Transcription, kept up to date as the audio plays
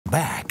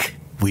back.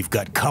 We've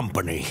got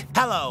company.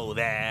 Hello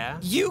there.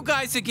 You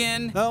guys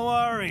again? Don't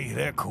worry,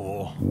 they're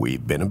cool.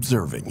 We've been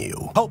observing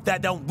you. Hope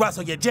that don't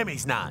rustle your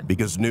jimmies none.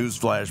 Because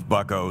newsflash,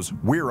 buckos,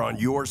 we're on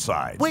your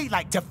side. We'd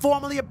like to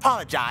formally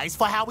apologize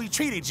for how we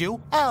treated you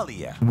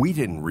earlier. We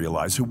didn't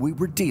realize who we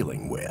were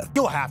dealing with.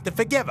 You'll have to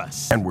forgive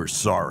us. And we're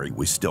sorry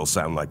we still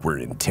sound like we're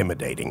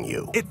intimidating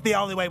you. It's the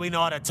only way we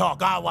know how to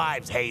talk. Our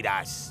wives hate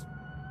us.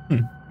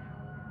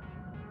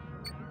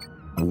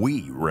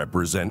 We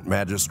represent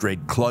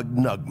Magistrate Clugg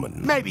Nugman.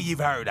 Maybe you've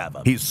heard of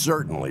him. He's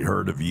certainly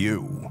heard of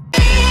you.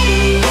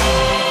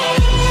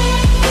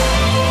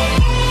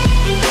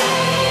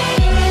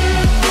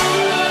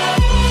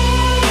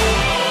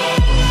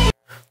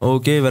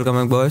 Okay welcome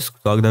back boys,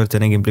 स्वागत है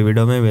channel game play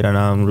video में। मेरा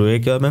नाम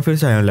रुएक है और मैं फिर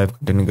से आया लाइव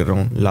कंटिन्यू कर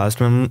रहा हूँ।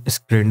 लास्ट में हम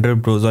स्क्रेंडल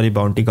ब्रोज वाली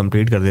बाउंटी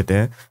कंप्लीट कर देते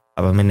हैं।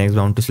 अब हमें नेक्स्ट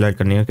बाउंटी सिलेक्ट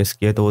करनी है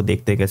किसकी है, तो वो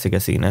देखते हैं कैसे क्या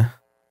सीन है।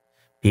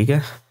 ठीक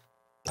है,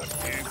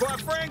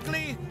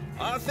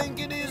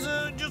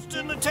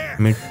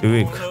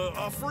 midweek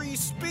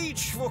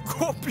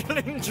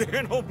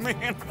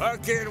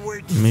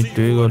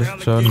और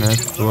इसका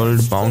next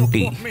world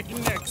bounty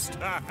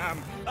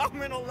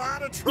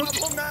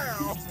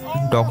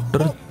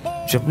doctor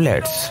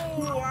जिबलेट्स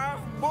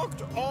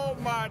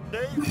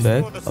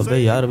back. अबे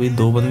यार अभी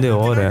दो बंदे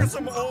और हैं।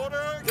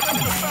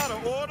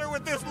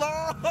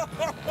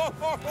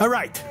 All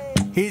right,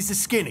 here's the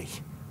skinny.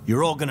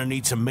 You're all gonna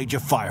need some major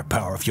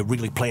firepower if you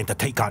really plan to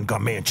take on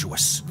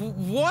Garmantuous.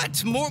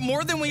 What? More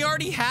than we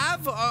already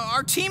have?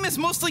 Our team is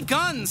mostly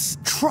guns.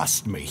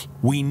 Trust me,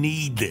 we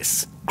need this.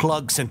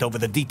 Clugg sent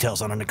over the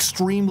details on an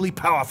extremely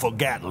powerful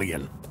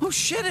Gatlian. Oh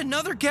shit,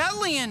 another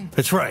Gatlian!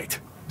 That's right.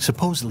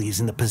 Supposedly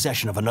he's in the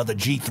possession of another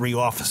G3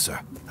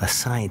 officer, a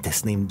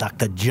scientist named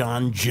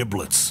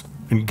Dr.Giblets.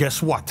 And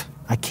guess what?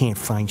 I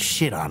can't find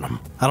shit on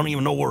him. I don't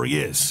even know where he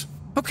is.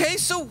 Okay,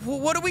 so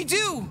what do we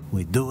do?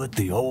 We do it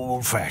the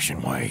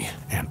old-fashioned way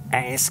and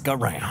ask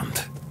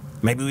around.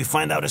 Maybe we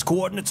find out his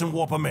coordinates and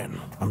warp him in.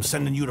 I'm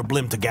sending you to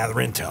Blim to gather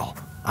intel.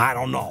 I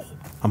don't know.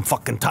 I'm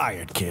fucking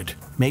tired, kid.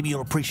 Maybe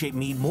you'll appreciate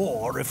me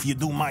more if you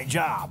do my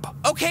job.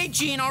 Okay,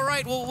 Gene, all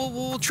right.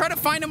 We'll try to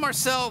find him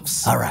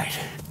ourselves. All right.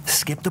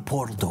 Skip the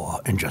portal door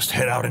and just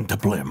head out into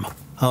Blim.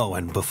 Oh,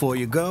 and before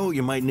you go,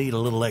 you might need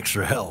a little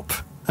extra help.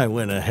 I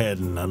went ahead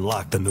and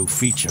unlocked a new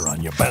feature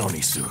on your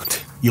bounty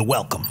suit. You're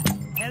welcome.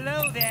 Hello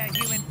there,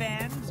 human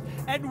fans,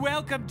 and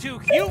welcome to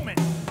Human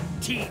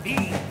TV.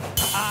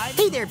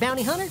 Hey there,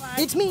 bounty hunter.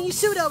 It's me,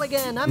 Pseudo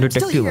again. I'm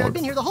still here. I've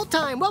been here the whole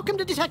time. Welcome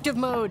to Detective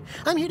Mode.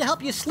 I'm here to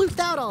help you sleuth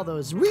out all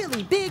those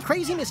really big,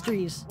 crazy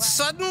mysteries.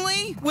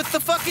 Suddenly? With the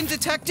fucking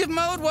detective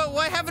mode?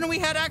 Why haven't we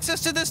had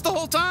access to this the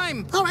whole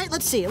time? All right,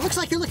 let's see. It looks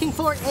like you're looking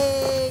for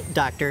a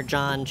Dr.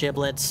 John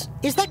Giblets.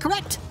 Is that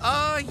correct?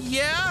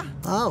 Yeah.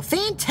 Oh,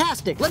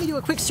 fantastic. Let me do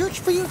a quick search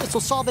for you. This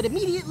will solve it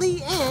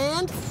immediately,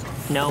 and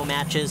no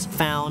matches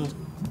found.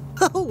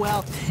 Oh,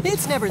 well,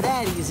 it's never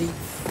that easy.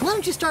 Why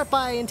don't you start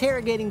by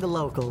interrogating the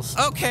locals?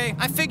 Okay,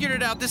 I figured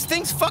it out. This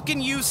thing's fucking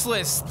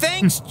useless.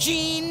 Thanks,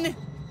 Gene.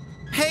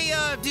 Hey,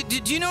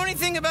 did you know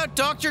anything about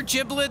Dr.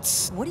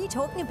 Giblets? What are you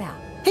talking about?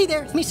 Hey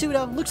there, it's me,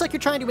 Pseudo. Looks like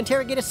you're trying to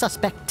interrogate a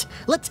suspect.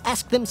 Let's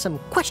ask them some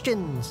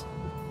questions.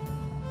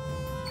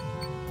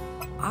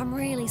 I'm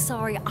really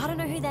sorry. I don't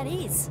know who that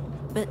is.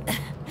 But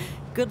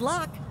good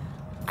luck,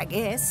 I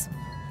guess.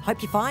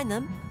 Hope you find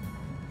them.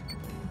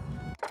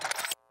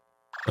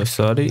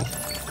 sorry,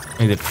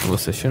 I did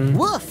possession.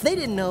 Woof, they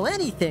didn't know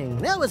anything.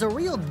 That was a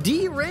real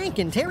D-rank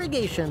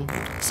interrogation.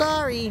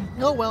 Sorry.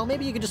 Oh well,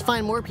 maybe you could just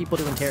find more people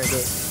to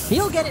interrogate.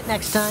 You'll get it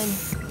next time.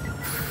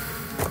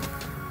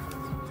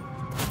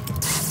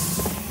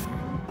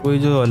 कोई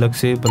जो अलग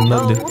से बंदा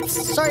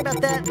oops, sorry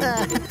about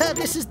that.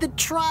 This is the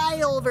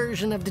trial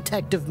version of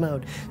Detective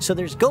Mode, so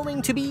there's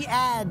going to be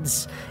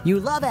ads. You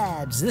love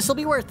ads. This will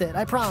be worth it,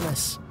 I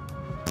promise.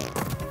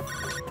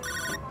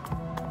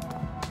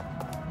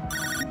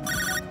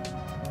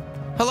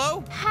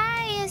 Hello?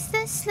 Hi, is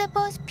this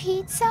Slippo's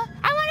Pizza?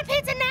 I want a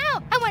pizza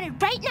now! I want it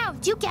right now!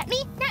 Do you get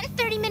me? Not in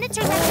 30 minutes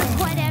or less or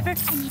whatever.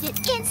 I need it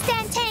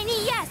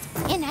instantaneous!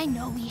 And I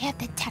know we have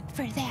the tech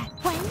for that.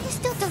 Why are you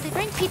still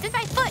delivering pizzas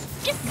by foot?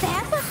 Just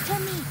zap them to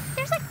me!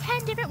 There's like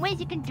 10 different ways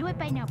you can do it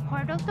by now.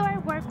 Portal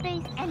store,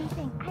 workplace,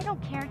 anything. I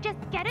don't care. Just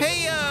get it.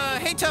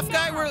 Hey, tough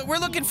guy. We're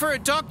looking for a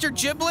Dr.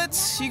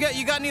 Giblets. You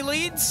got any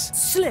leads?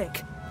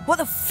 Slick, what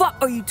the fuck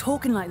are you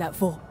talking like that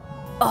for?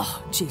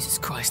 Oh, Jesus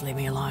Christ, leave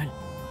me alone.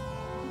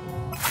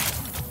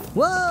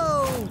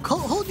 Whoa!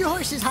 Hold your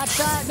horses,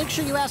 hotshot. Make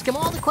sure you ask him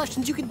all the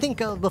questions you can think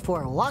of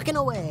before walking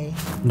away.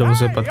 जब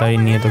उसे पता ही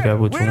नहीं है तो क्या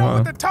पूछूंगा?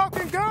 With the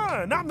talking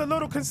gun, I'm the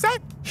little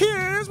cassette.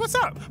 Here's what's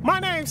up.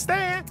 My name's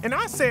Stan, and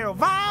I sell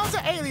vials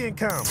of alien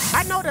cum.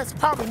 I know that's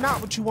probably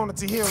not what you wanted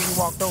to hear when you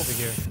walked over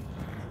here.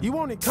 You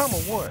wanted cum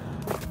or what?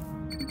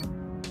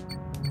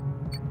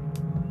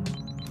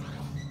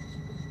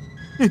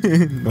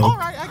 No. All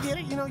right, I get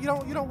it. You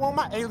don't want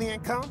my alien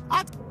cum.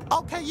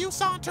 Okay, you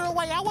saunter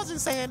away. I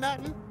wasn't saying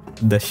nothing.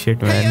 The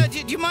shit, man.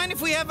 Hey, do you mind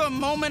if we have a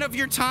moment of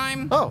your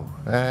time? Oh,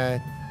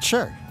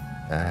 sure.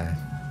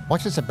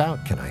 What's this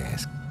about, can I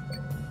ask?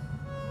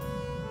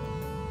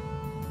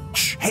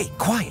 Shh, Hey,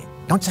 quiet.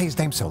 Don't say his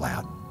name so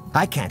loud.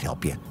 I can't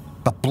help you,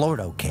 but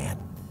Blordo can.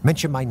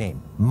 Mention my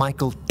name,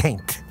 Michael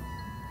Taint.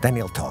 Then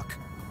he'll talk.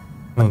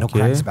 But no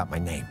cracks about my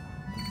name.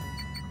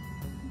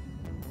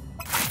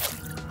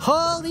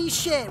 Holy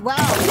shit, wow,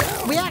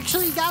 we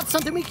actually got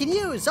something we can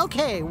use.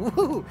 Okay,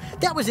 woohoo,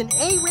 that was an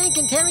A-rank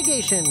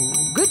interrogation.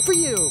 Good for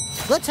you.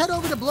 Let's head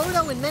over to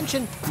Blordo and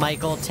mention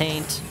Michael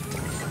Taint.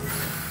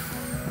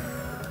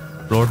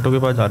 Blordo के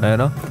पास जाना है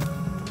ना?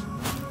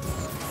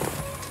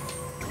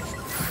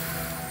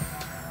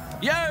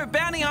 Yo,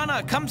 bounty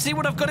hunter, come see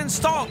what I've got in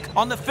stock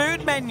on the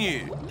food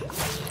menu.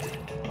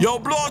 Yo,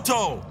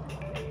 Blordo,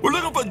 we're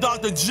looking for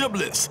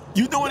Dr.Giblets.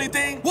 You know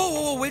anything?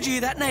 Whoa, where'd you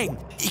hear that name?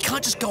 You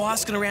can't just go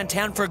asking around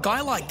town for a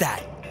guy like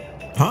that.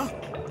 Huh?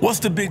 What's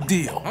the big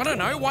deal? I don't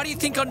know. Why do you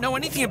think I know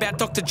anything about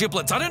Dr.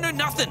 Giblets? I don't know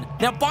nothing.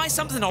 Now buy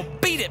something, I'll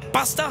beat it,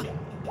 Buster.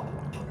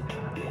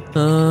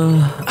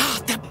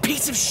 That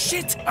piece of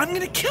shit! I'm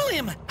gonna kill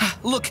him!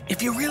 Look,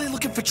 if you're really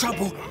looking for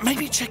trouble,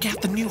 maybe check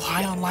out the new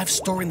High on Life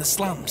store in the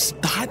slums.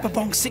 The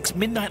Hyperbong 6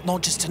 midnight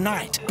launches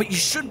tonight, but you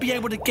should be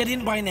able to get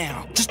in by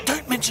now. Just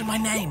don't mention my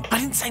name. I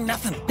didn't say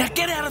nothing. Now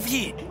get out of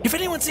here. If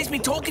anyone sees me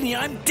talking here,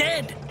 I'm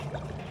dead.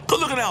 Good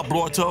looking out,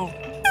 Blordo.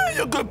 Yeah,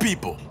 you're good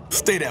people.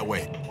 Stay that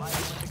way.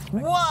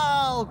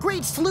 Whoa,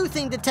 great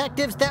sleuthing,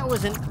 detectives. That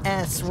was an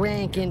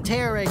S-rank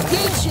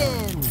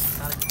interrogation.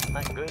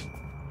 Not good.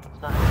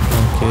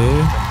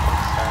 Okay.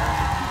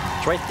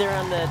 It's right there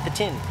on the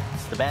tin.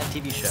 It's the bad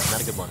TV show,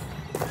 not a good one.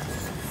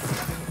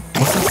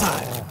 What's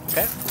inside?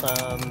 Okay.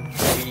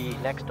 Maybe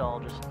next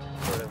I'll just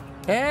sort of...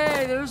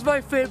 Hey, there's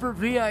my favorite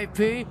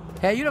VIP.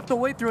 Hey, you don't have to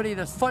wait through any of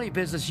this funny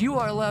business. You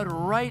are allowed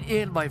right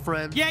in, my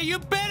friend. Yeah, you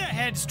better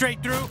head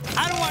straight through.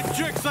 I don't want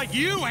jerks like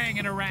you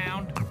hanging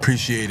around.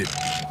 Appreciate it.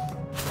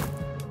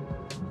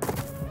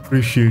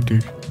 Appreciate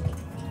it.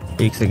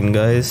 एक second,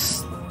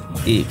 guys.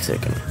 एक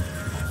second.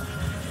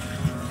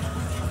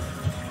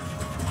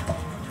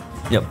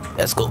 Yep,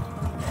 let's go.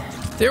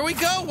 There we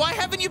go. Why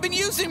haven't you been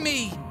using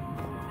me?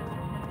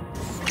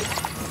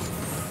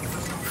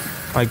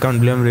 I can't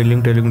blame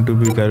Railing telling him to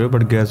be careful,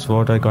 but guess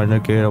what? I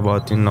kinda care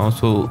about him now,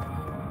 so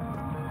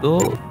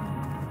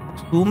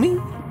sue me?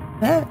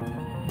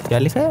 क्या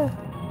लिखा है?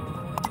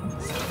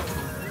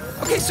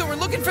 Okay, so we're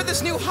looking for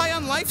this new High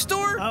on Life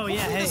store? Oh,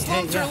 yeah, hey, the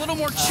slums are a little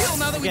more chill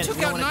now that we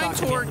took out 9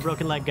 Torg. The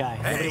broken leg guy.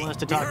 Nobody wants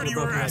to talk to the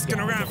broken leg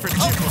guy. Around for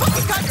Oh,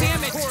 God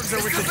damn it! Torgs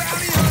are with the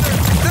bounty hunter!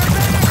 They're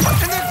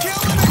back! And they're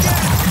killing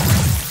again!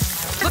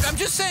 Look, I'm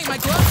just saying, my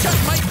glove shot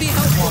might be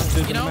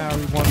helpful, you know?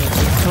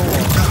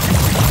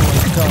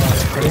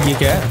 ये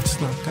क्या है?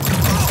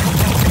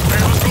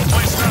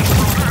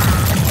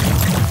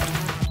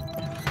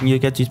 ये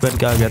क्या चीज पहन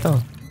के आ गया था?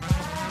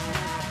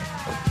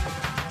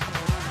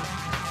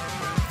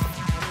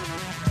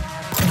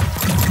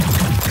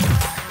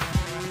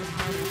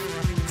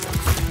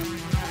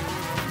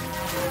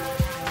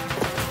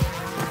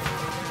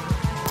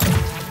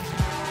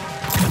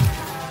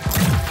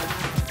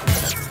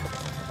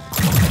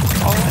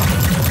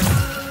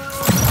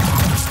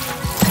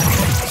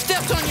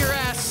 Stepped on your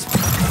ass!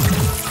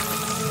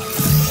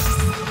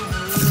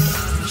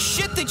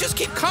 Shit, they just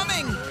keep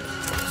coming!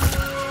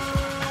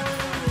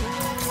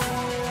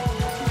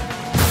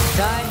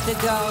 Time to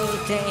go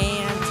to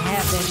Ant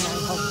Heaven. I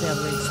hope there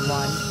is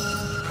one.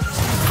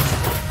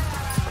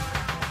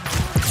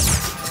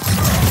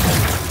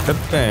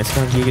 लगता है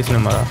इसका ये किसने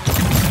मारा?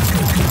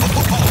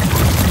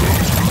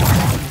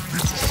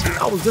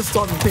 I was just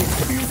starting to think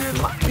maybe you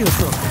didn't like me or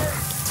something.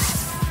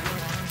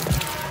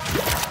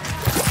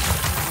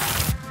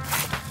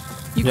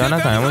 जाना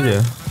कहाँ है मुझे?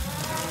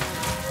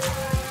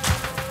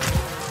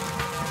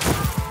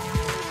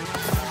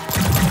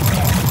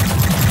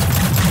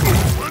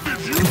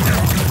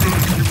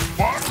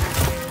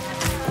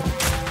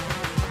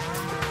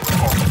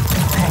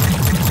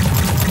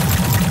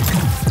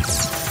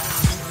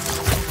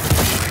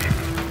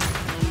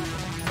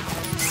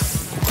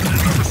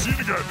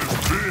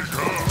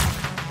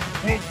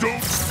 Well,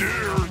 don't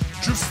stare.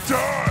 Just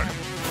die.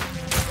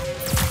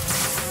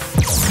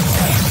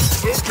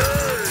 Okay,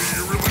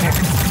 you really...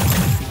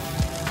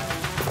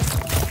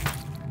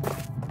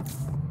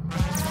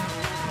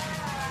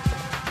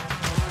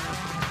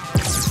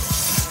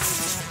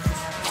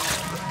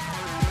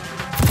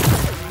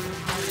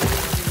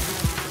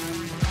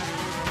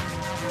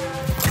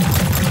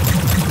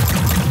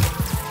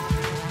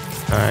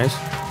 Nice.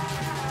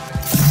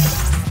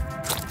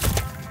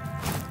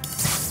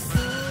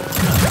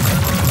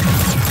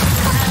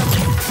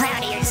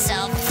 Proud of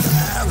yourself.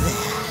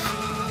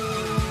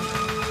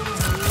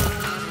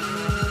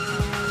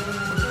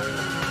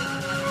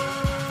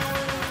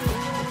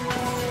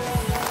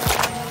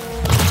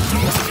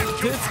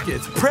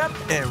 Biscuits prepped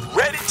and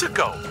ready to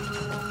go.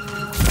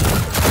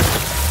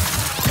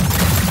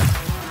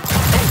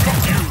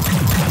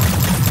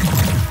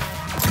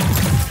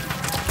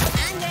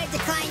 I'm gonna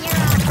decline your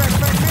offer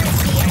for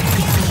mercy or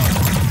kill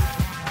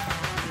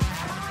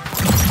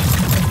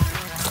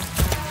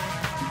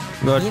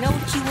you. You know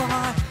what you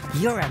are?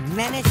 You're a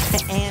menace to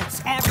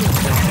ants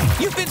everywhere.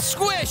 You've been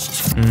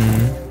squished!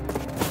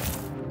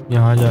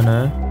 यहाँ जाना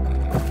है.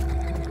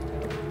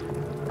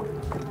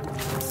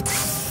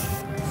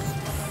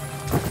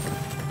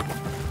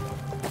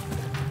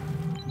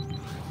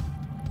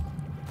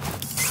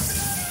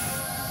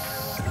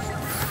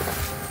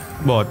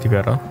 बहुत ही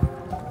प्यारा।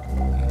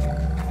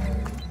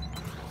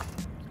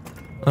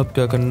 अब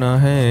क्या करना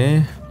है?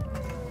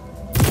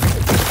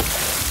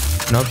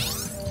 नप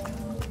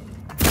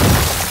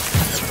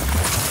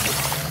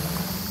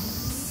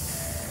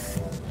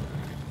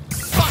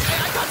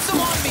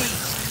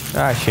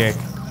ah shit.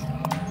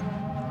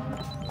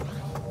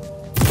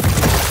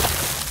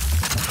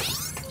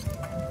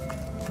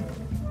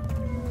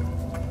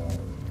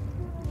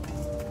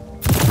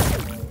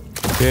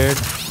 Shit.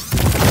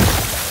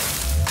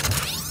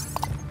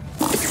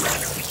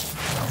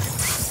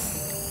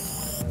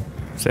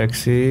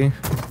 Sexy.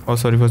 Oh,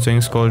 sorry for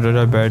saying scolded.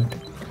 I bet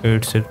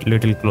it's a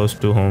little close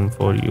to home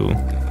for you.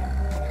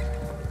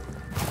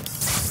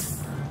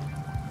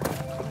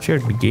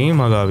 Shit,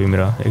 game आ गया अभी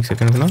मेरा। एक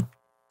सेकंड ना।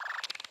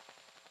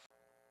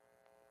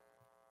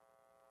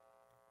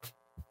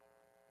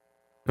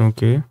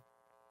 Okay.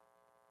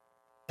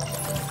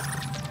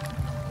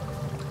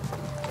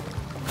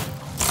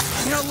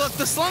 You know, look,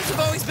 the slums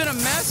have always been a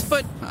mess,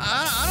 but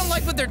I don't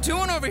like what they're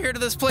doing over here to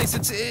this place.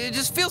 It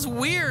just feels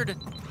weird.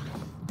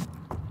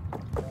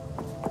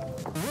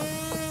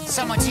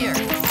 Someone's here.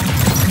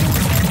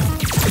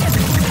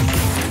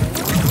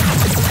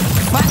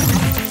 What?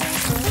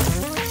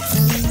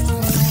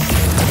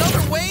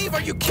 Another wave?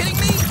 Are you kidding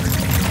me?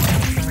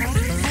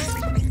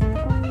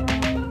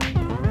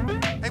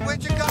 Hey,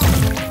 where'd you go?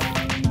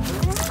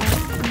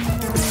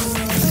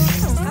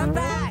 I'm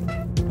back.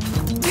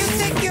 You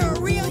think you're a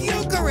real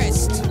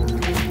Eucharist?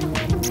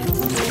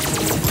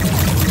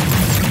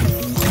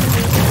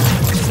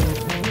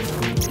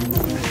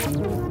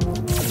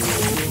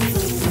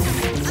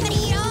 I'm gonna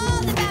eat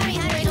all the bounty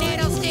hunter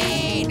noodles,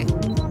 Dean.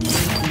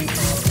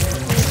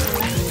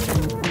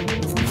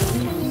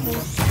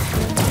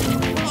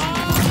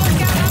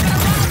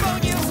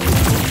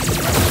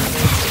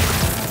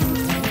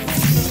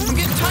 I'm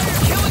getting tired of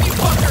killing you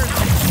fuckers!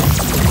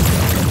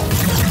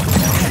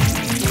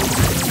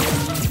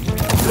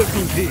 Look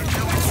who's here.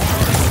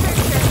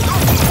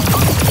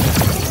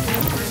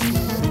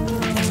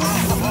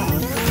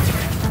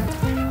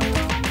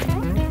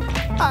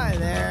 Hi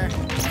there.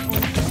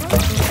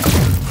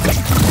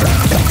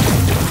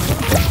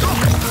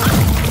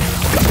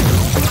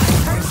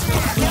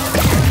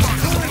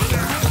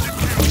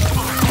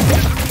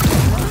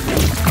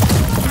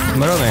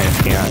 मरो मैं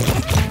इसके यार।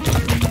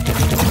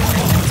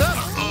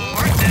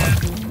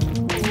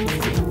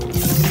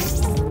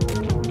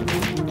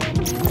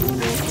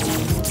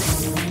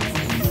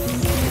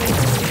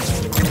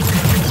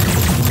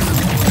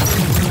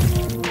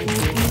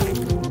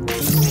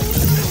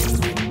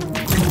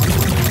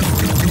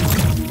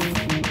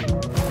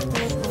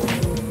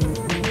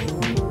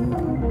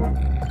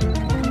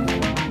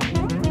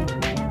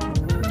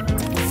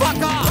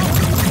 Fuck off!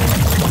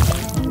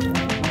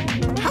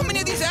 How many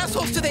of these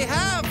assholes do they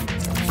have?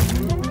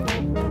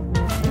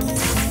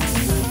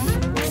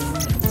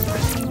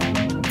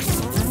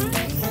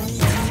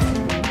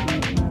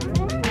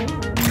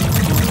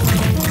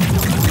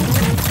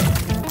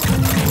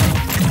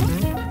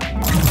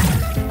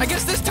 I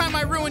guess this time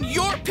I ruined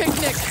your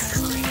picnic!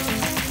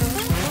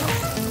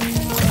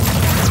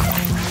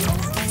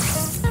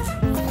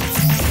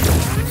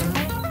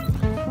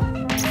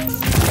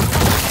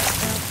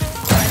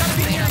 Gotta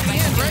be near the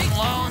end, right?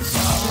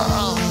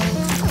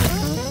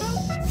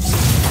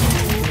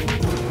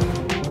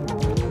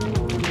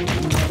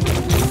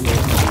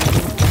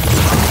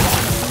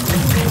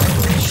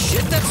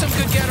 Shit, that's some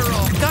good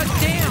Getterall. God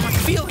damn, I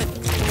feel it.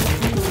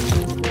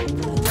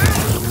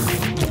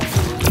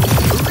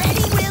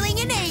 Ready, willing,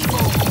 and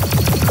able.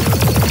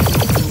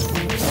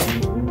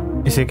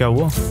 इसे क्या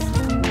हुआ?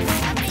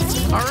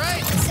 All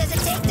right. Says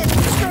it take the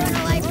screw in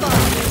the light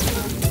bulb.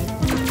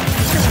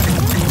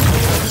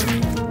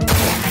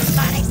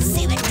 Charismatic,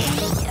 seal it in.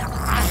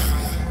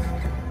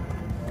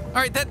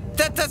 All right,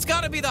 that's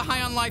got to be the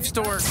High on Life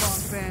store.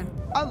 Fan.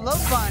 I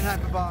love buying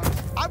hyperbongs.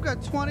 I've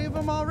got 20 of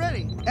them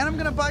already, and I'm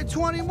gonna buy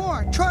 20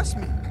 more. Trust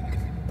me.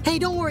 Hey,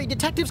 don't worry.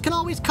 Detectives can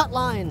always cut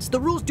lines. The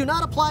rules do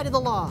not apply to the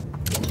law.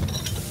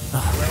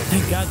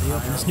 Thank God they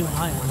opened this new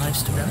High on Life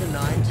store.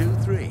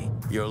 923,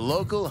 your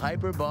local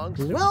hyperbongs.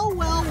 Well,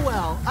 well,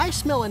 well. I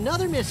smell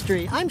another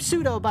mystery. I'm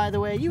Pseudo, by the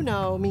way. You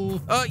know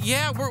me.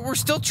 Yeah, we're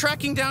still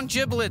tracking down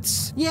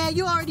Giblets. Yeah,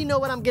 you already know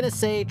what I'm gonna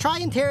say. Try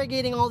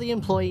interrogating all the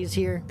employees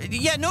here.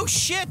 Yeah, no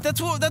shit.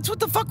 That's what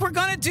the fuck we're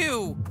gonna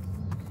do.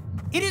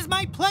 It is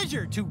my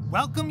pleasure to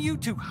welcome you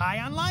to High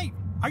on Life.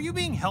 Are you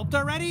being helped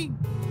already?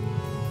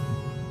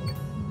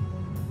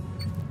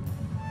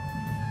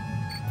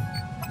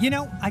 You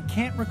know, I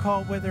can't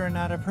recall whether or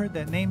not I've heard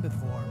that name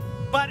before,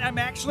 but I'm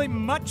actually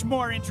much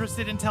more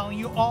interested in telling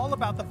you all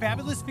about the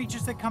fabulous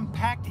features that come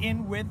packed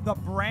in with the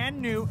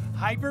brand new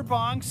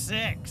Hyperbong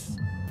 6.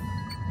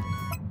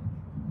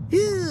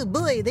 Ooh,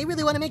 boy, they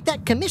really want to make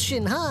that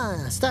commission,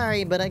 huh?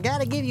 Sorry, but I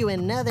gotta give you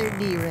another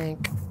D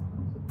rank.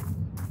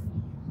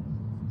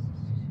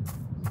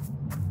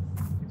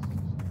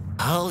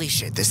 Holy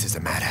shit, this is a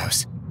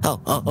madhouse.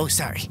 Oh,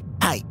 sorry.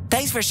 Hi,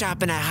 thanks for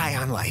shopping at High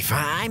on Life.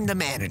 I'm the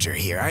manager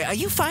here. Are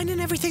you finding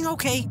everything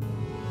okay?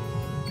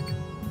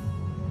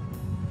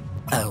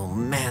 Oh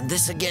man,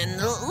 this again.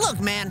 Look,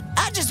 man,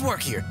 I just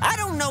work here. I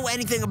don't know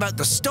anything about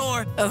the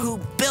store or who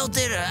built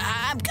it.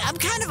 I'm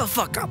kind of a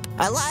fuck up.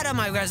 I lied on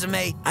my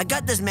resume. I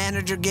got this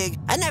manager gig.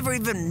 I never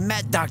even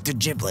met Dr.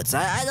 Giblets.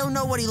 I don't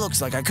know what he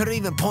looks like. I couldn't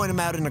even point him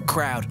out in a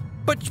crowd.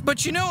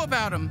 But you know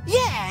about him.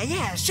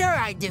 Yeah, sure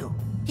I do.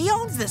 He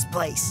owns this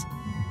place.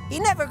 He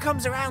never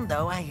comes around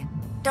though. I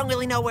don't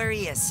really know where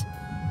he is.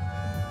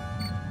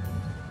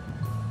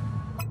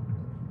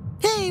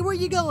 Hey, where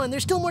you going?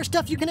 There's still more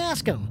stuff you can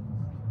ask him.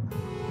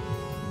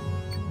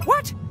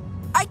 What?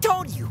 I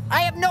told you,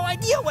 I have no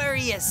idea where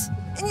he is.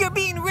 And you're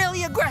being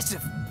really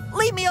aggressive.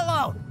 Leave me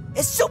alone.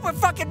 It's super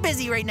fucking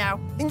busy right now,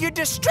 and you're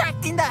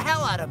distracting the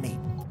hell out of me.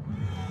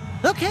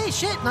 Okay,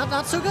 shit,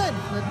 not so good.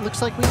 It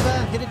looks like we've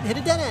hit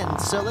a dead end.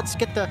 So let's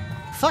get the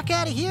fuck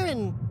out of here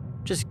and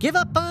just give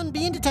up on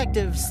being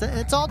detectives.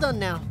 It's all done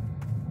now.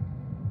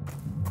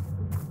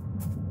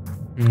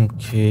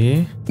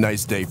 Okay.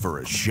 Nice day for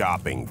a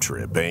shopping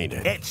trip, ain't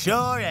it? It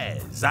sure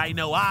is. I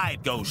know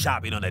I'd go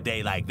shopping on a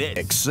day like this.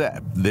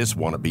 Except this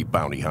wannabe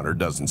bounty hunter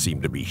doesn't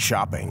seem to be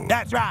shopping.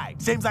 That's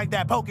right. Seems like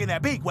they're poking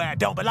their beak where it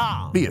don't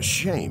belong. Be a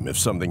shame if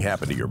something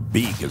happened to your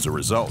beak as a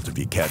result if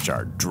you catch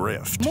our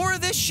drift. More of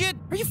this shit?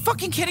 Are you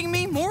fucking kidding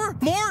me? More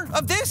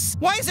of this?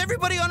 Why is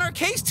everybody on our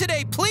case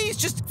today? Please,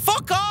 just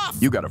fuck off!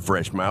 You got a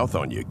fresh mouth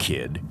on you,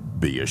 kid.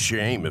 Be a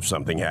shame if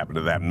something happened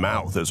to that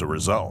mouth as a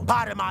result.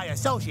 Pardon my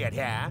associate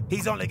here.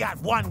 He's only got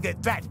one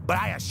good threat, but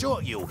I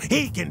assure you,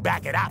 he can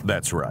back it up.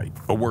 That's right.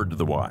 A word to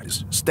the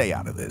wise. Stay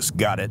out of this.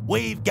 Got it?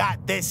 We've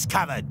got this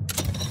covered.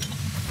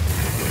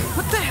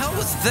 What the hell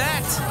was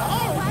that?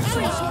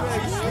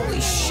 Holy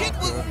shit,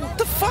 what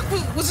the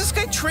fuck? Was this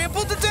guy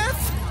trampled to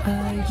death?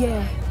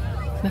 Yeah.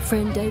 My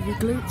friend David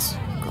Glutz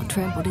got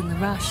trampled in the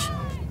rush.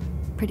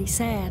 Pretty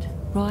sad,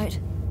 right?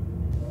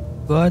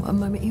 What? One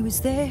moment he was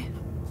there,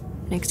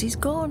 next he's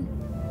gone.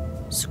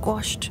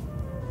 Squashed.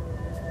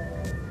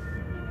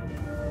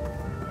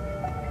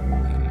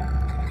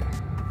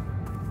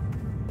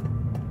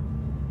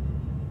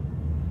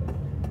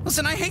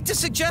 Listen, I hate to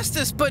suggest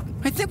this, but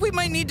I think we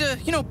might need to,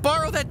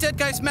 borrow that dead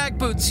guy's mag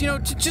boots,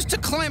 just to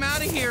climb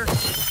out of here.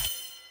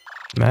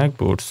 Mag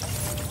boots?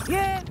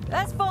 Yeah,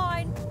 that's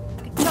fine.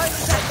 Could totally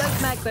take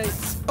those mag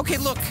boots. Okay,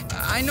 look,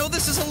 I know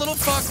this is a little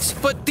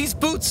fucked, but these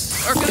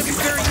boots are gonna be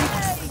very...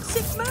 Hey,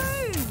 sick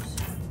moves!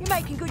 You're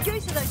making good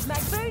use of those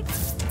mag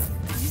boots.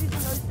 You're using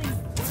those things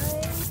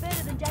way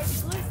better than David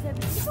Glutz ever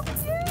did. Look at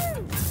you!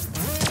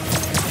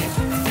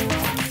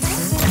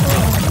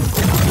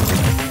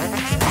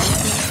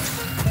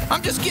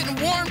 I'm just getting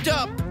warmed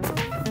up.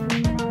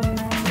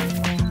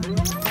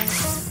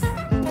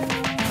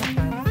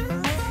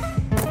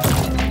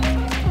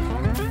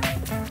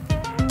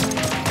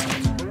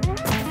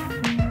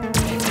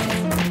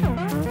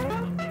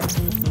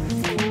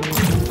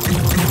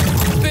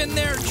 Been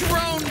there,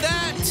 drone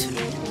that.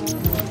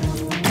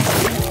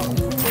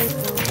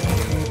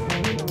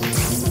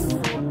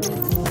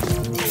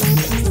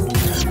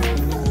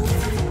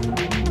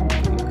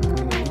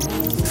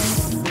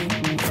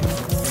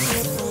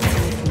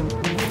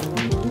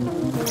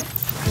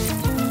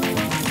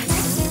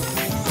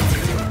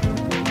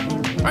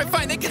 Alright,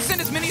 fine, they can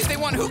send as many as they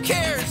want, who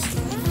cares?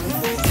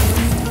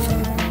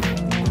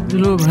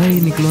 चलो भाई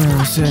निकलो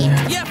यहाँ से.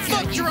 Yeah,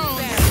 fuck drones!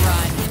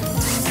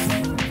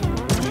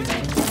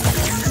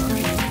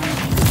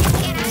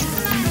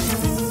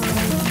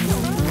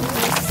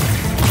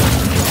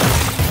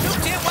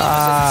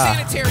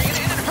 Sanitary,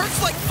 and it hurts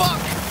like fuck.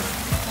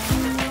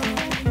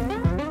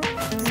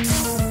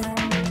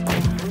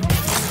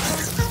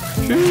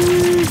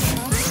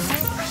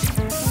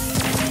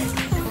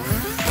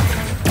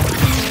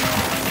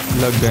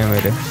 लग गए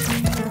मेरे.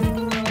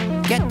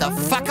 Get the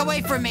fuck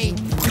away from me.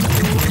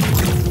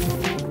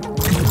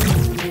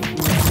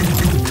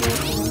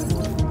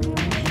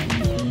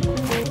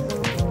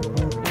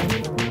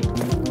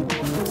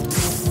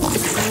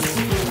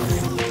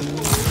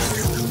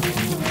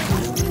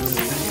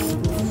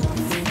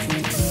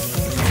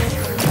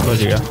 बच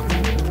गया.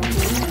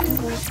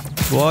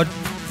 What?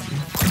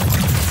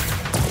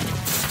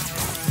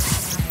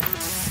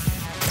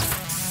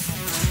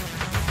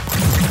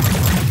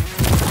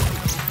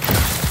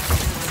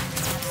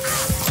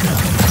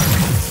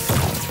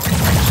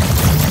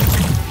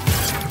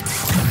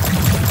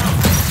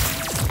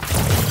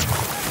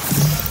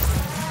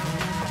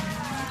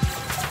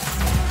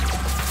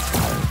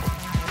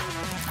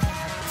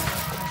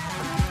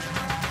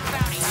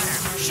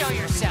 Show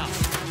yourself.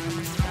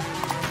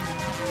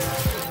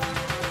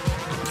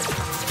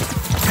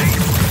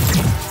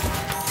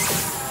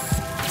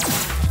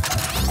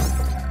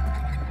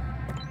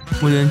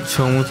 मुझे इन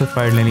छोमों से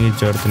फाइट लेने की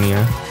जरूरत नहीं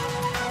है.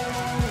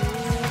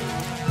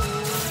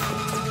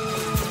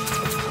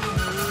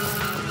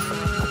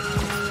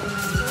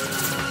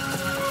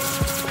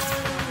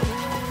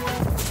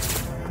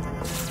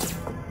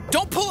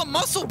 Don't pull a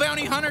muscle,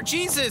 bounty hunter,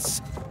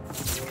 Jesus!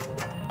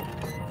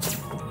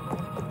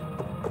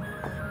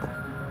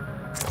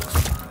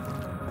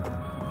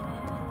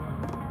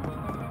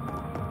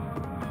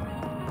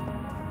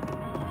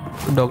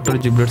 Doctor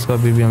जिब्लेट्स का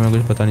अभी भी हमें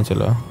कुछ पता नहीं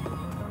चला.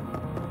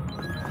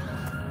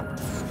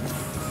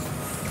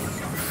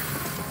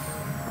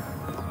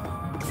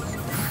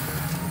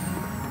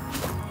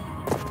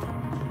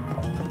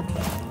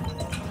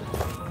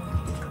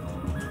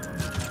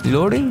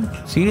 Loading?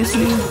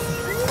 Seriously?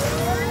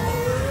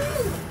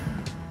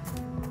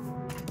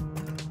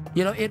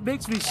 You know, it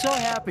makes me so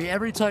happy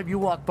every time you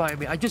walk by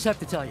me. I just have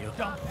to tell you.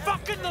 Don't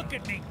fucking look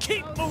at me.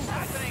 Keep moving.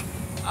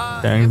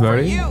 Thanks, For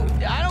buddy. you,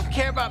 I don't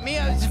care about me.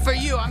 It's for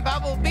you. I'm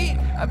Babel Beat.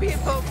 I'm gonna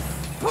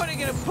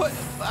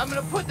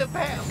put the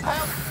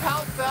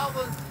pal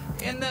valves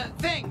in the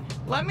thing.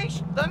 Let me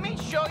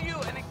show you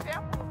an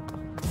example.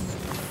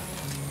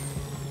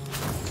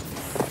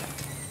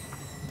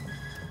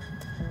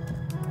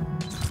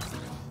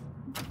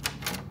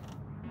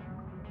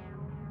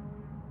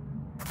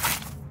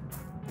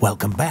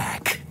 Welcome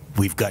back.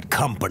 We've got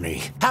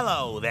company.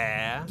 Hello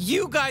there.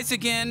 You guys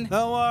again.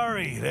 Don't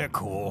worry, they're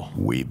cool.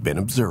 We've been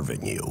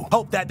observing you.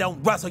 Hope that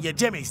don't rustle your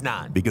jimmies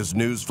none. Because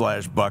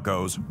newsflash,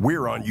 buckos,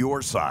 we're on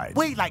your side.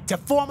 We'd like to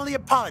formally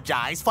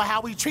apologize for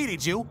how we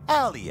treated you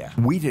earlier.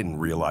 We didn't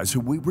realize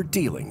who we were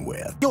dealing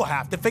with. You'll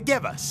have to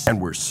forgive us.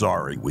 And we're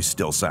sorry we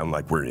still sound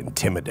like we're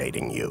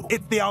intimidating you.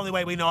 It's the only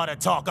way we know how to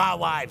talk. Our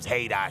wives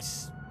hate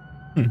us.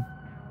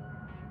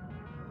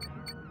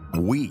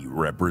 We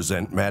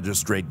represent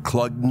Magistrate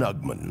Clugg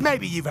Nugman.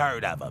 Maybe you've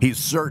heard of him. He's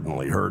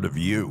certainly heard of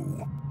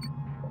you.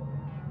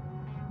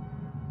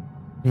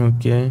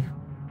 Okay.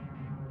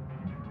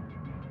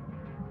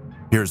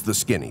 Here's the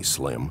skinny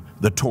slim,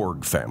 the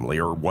Torg family,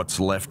 or what's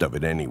left of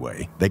it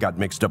anyway. They got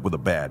mixed up with a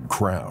bad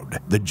crowd,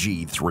 the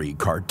G3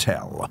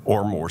 cartel,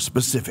 or more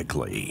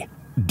specifically,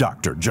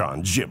 Dr.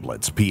 John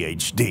Giblets,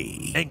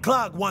 PhD. And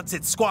Clugg wants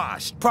it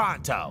squashed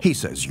pronto. He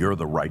says you're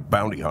the right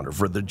bounty hunter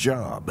for the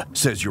job.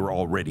 Says you're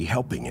already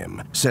helping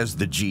him. Says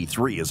the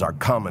G3 is our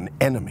common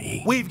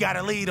enemy. We've got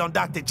a lead on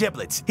Dr.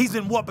 Giblets. He's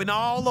been warping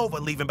all over,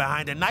 leaving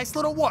behind a nice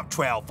little warp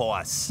trail for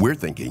us. We're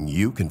thinking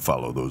you can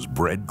follow those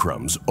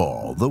breadcrumbs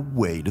all the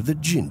way to the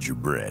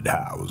gingerbread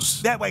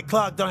house. That way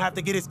Clugg don't have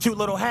to get his cute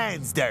little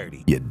hands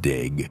dirty. You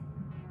dig?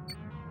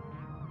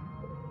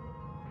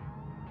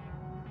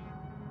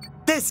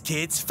 This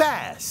kid's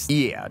fast.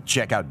 Yeah,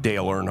 check out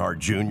Dale Earnhardt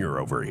Jr.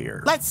 over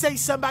here. Let's say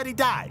somebody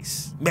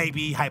dies.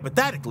 Maybe,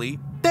 hypothetically,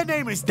 their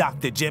name is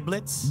Dr.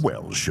 Giblets.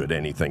 Well, should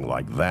anything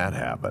like that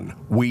happen,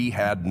 we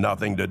had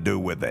nothing to do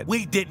with it.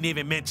 We didn't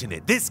even mention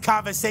it. This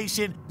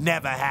conversation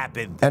never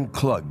happened. And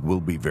Clugg will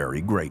be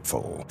very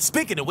grateful.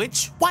 Speaking of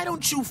which, why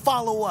don't you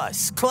follow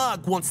us?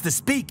 Clugg wants to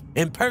speak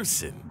in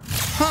person.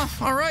 Huh,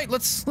 all right,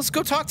 let's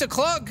go talk to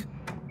Clugg.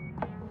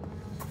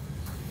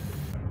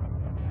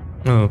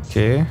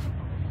 Okay.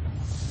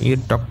 ये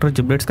doctor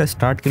जिब्लेट्स का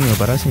start क्यों नहीं हो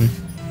पा रहा scene?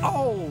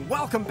 Oh,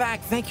 welcome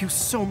back. Thank you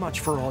so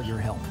much for all your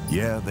help.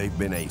 Yeah, they've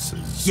been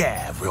aces.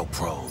 Yeah, real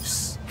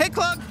pros. Hey,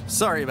 Clugg.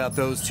 Sorry about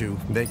those two.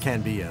 They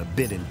can be a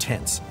bit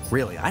intense.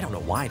 Really, I don't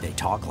know why they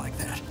talk like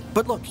that.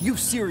 But look,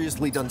 you've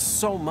seriously done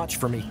so much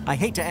for me. I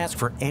hate to ask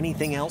for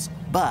anything else,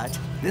 but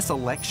this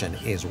election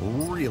is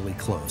really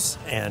close.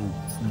 And,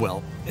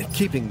 well,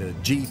 keeping the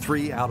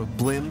G3 out of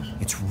Blim,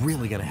 it's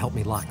really going to help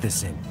me lock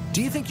this in.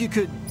 Do you think you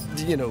could,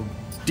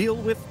 deal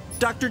with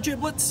Dr.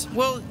 Giblets?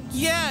 Well,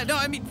 yeah, no,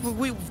 I mean,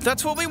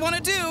 that's what we want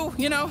to do,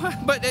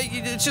 but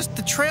it's just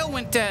the trail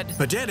went dead.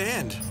 A dead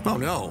end? Oh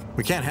no,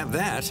 we can't have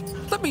that.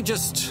 Let me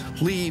just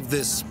leave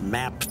this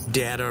map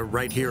data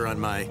right here on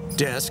my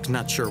desk.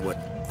 Not sure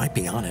what might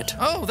be on it.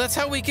 Oh, that's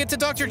how we get to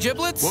Dr.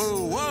 Giblets?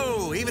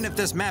 Whoa, even if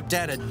this map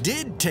data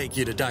did take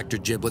you to Dr.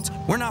 Giblets,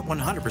 we're not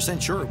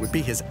 100% sure it would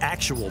be his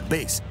actual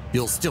base.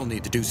 You'll still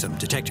need to do some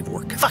detective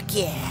work. Fuck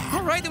yeah.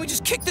 All right, then we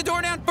just kick the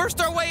door down,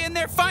 burst our way in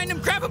there, find him,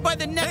 grab him by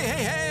the neck.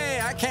 Hey,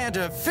 I can't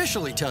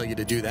officially tell you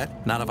to do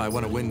that. Not if I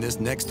want to win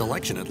this next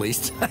election, at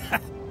least.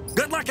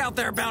 Good luck out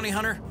there, bounty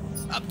hunter.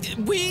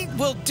 We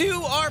will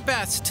do our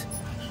best.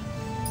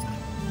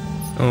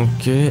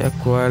 Okay,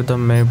 acquire the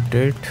map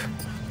date.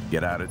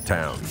 Get out of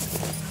town.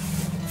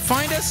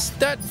 Find us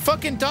that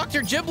fucking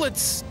Dr.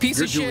 Giblets piece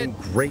of shit. You're doing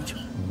great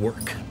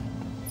work.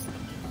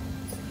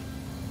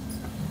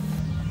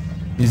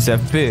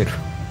 Zephyr.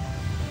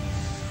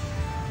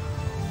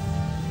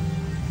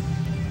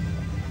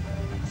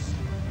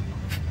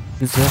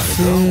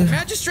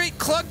 Magistrate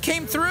Clugg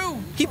came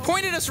through. He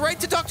pointed us right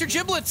to Dr.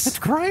 Giblets. That's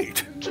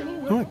great.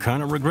 I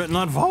kind of regret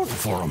not voting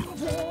for him.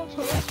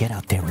 Now get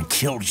out there and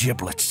kill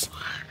Giblets.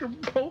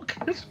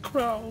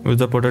 Use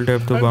the portal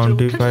tab to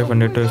bounty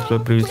 500 to explore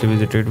previously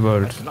visited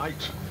worlds.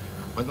 Tonight,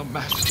 when the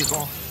mask is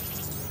off,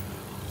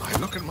 I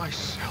look at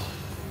myself.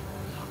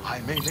 I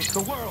may make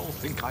the world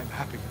think I'm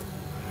happy,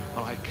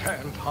 but I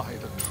can't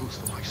hide the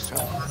truth of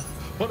myself.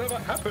 Whatever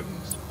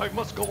happens, I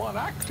must go on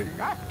acting.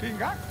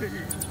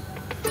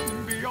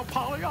 Be a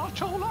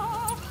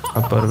Pagliacciolo.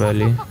 Upper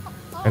Valley.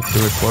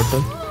 Activate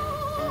portal.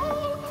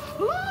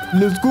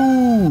 Let's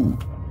go!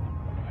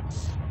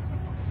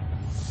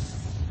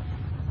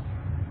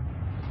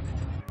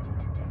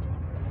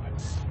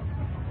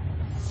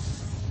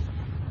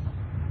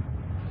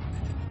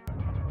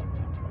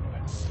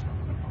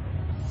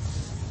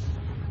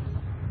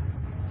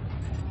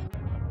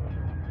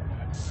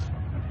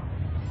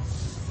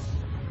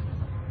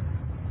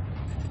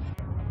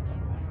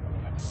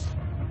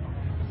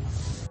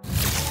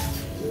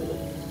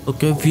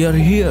 Okay, we are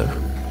here.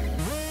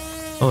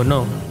 Oh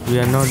no, we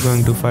are not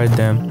going to fight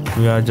them.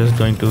 We are just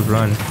going to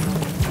run.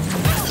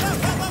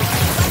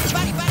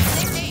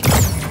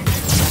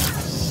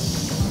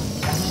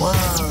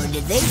 Whoa,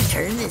 did they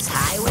turn this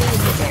highway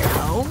into their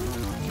home?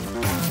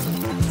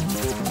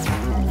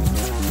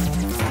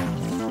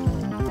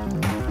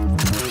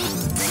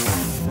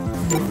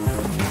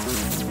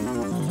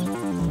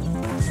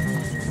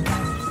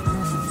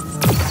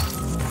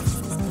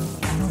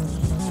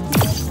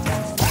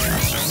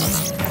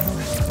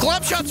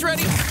 Glove shop's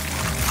ready.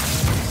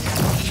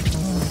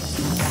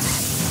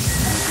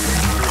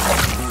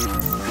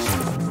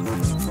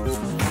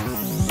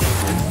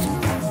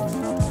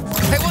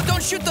 Hey, well,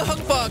 don't shoot the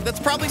hook bug. That's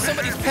probably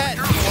somebody's pet.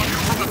 You're the one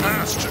from the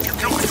past. If you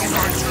kill it, you'll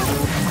die too.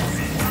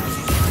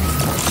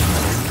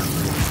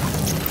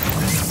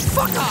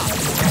 Fuck off!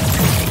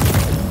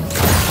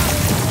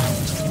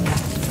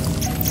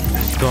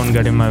 Don't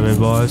get in my way,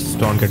 boss.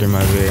 Don't get in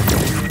my way.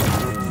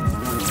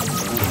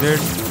 Good.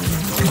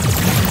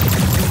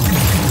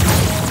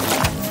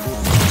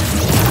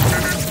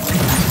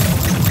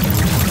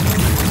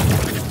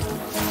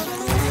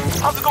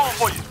 How's it going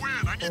for you?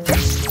 Win, I need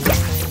this.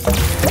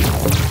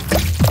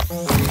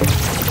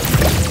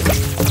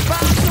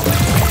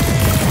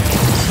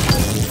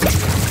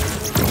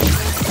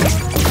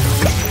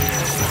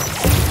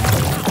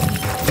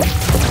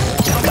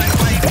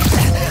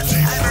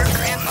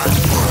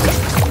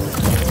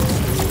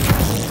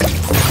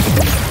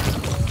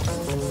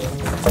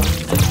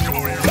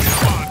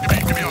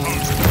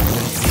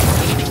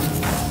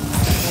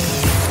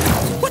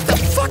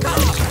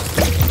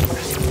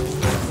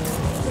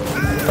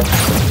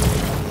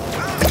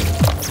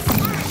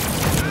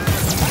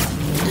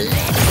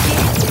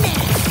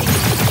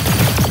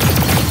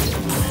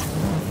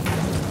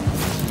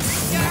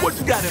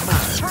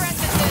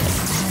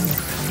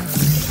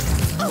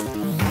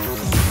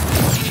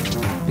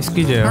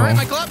 इसकी जय हो। All right,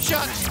 my glove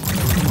shot.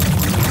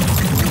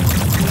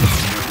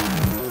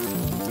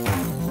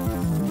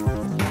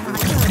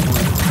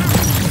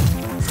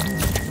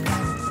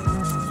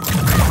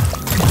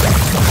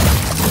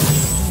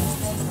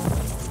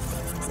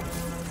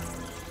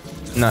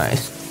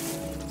 Nice.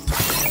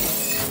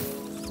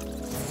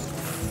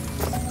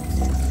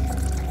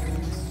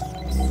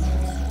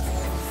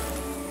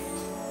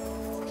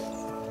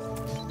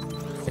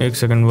 एक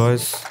second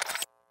boss.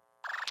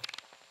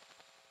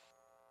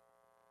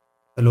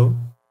 Hello,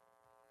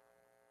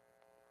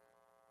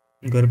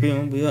 घर पे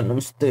हूँ भैया।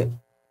 नमस्ते।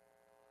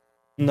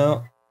 ना,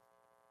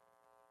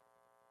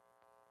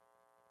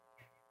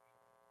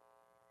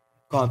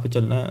 कहाँ पे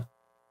चलना है?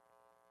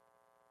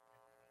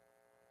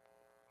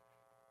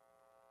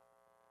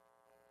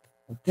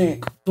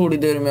 ठीक, थोड़ी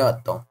देर में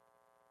आता हूँ।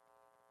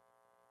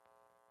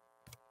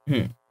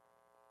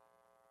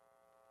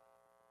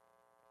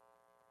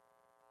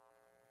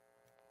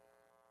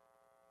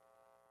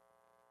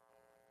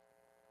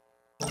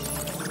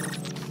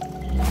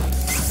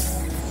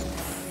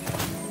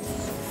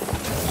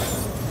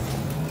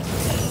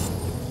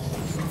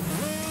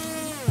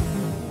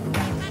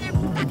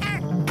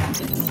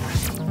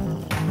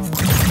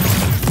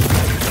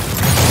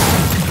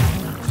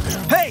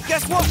 Hey,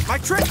 guess what? My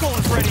trickle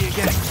is ready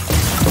again.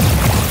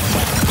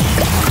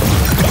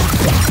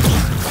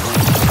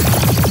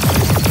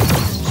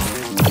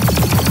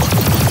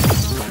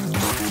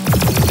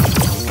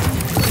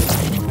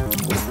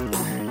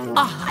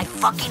 Oh, I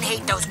fucking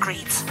hate those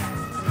creeps.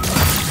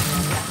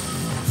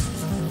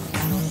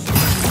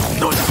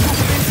 No,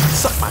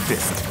 suck my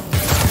fist.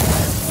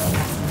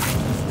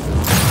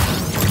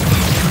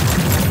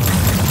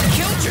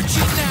 Killed your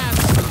cheating ass.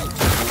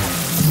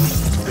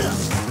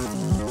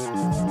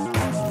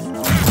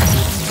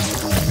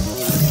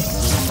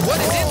 What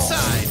is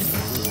inside?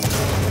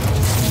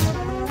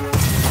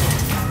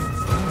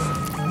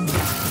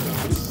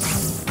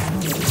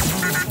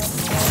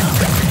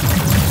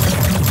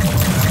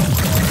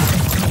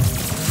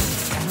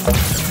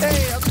 Hey,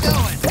 how's it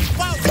going?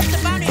 Whoa, it's the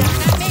bounty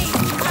hunter, not me.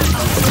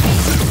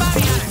 It's the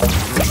bounty hunter.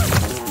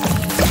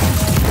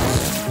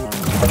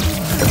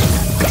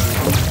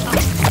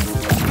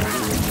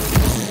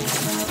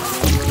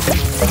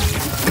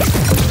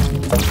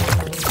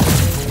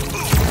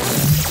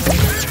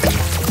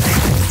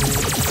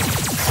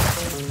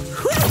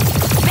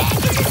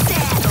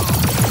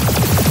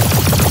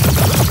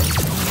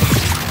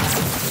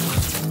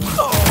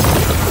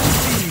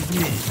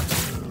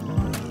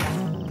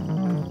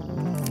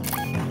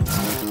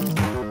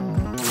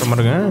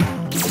 मर गए।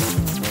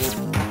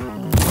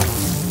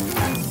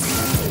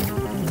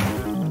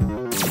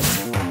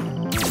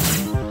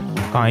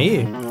 कहाँ है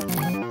ये?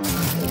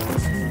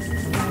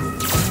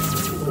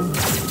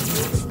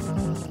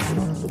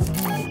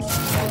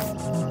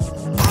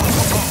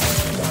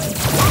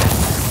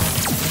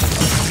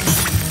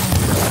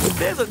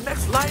 There's a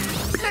next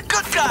life. Be a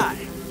good guy.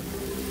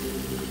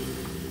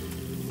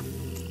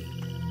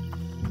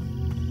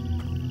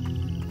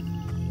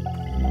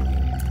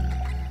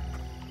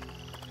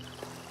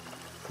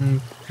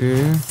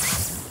 Okay.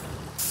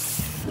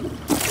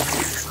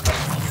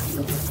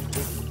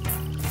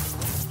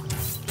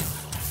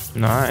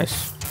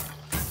 Nice.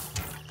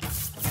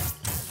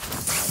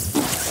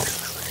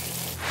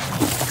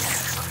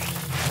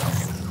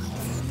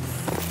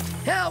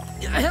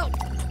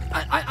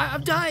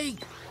 dying.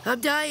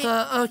 I'm dying.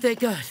 Oh, thank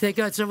God. Thank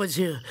God someone's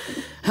here.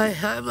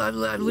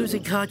 I'm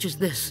losing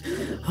consciousness.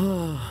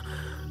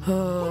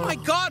 Oh my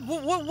God,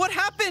 what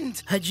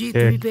happened? A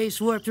G3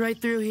 base warped right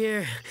through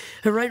here.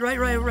 Right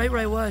where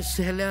I was.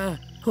 And,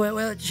 well,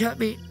 it shot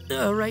me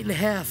right in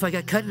half. I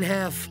got cut in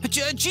half. A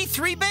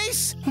G3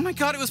 base? Oh my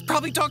God, it was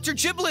probably Dr.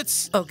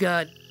 Giblets. Oh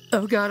God,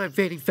 I'm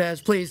fading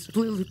fast. Please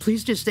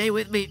just stay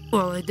with me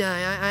while I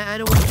die. I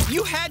don't want to...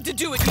 You had to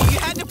do it. You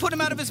had to put him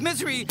out of his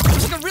misery. It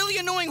was like a really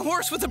annoying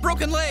horse with a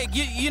broken leg.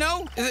 You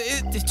know?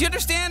 Do you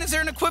understand? Is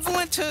there an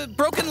equivalent to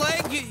broken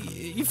leg?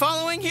 You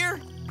following here?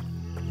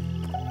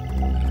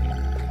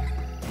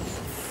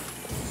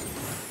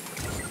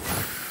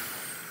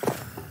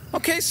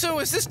 Okay, so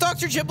is this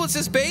Dr.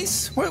 Giblets'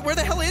 base? Where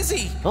the hell is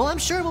he? Well, I'm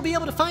sure we'll be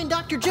able to find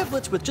Dr.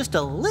 Giblets with just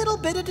a little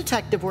bit of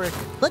detective work.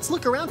 Let's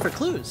look around for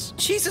clues.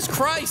 Jesus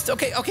Christ.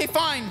 Okay,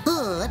 fine.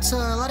 Oh, that's a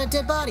lot of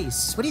dead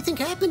bodies. What do you think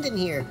happened in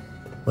here?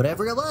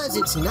 Whatever it was,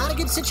 it's not a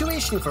good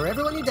situation for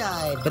everyone who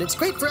died, but it's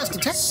great for us to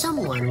test.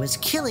 Someone was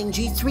killing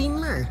G3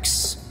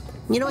 mercs.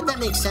 You know what? That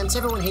makes sense.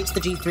 Everyone hates the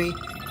G3.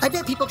 I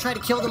bet people try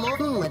to kill them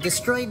all. A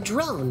destroyed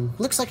drone.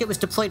 Looks like it was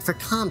deployed for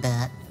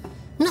combat.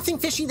 Nothing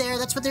fishy there.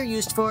 That's what they're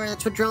used for.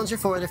 That's what drones are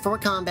for. They're for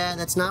combat.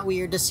 That's not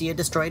weird to see a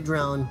destroyed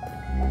drone.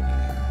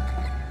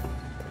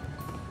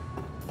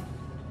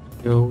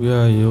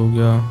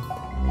 Yoga.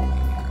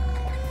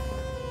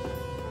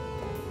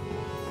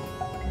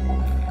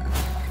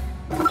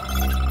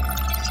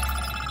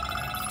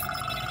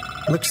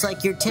 Looks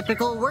like your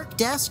typical work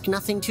desk.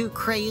 Nothing too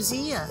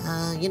crazy.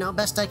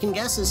 Best I can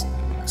guess is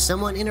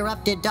someone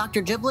interrupted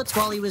Dr. Giblets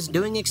while he was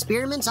doing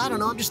experiments. I don't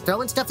know. I'm just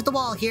throwing stuff at the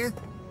wall here.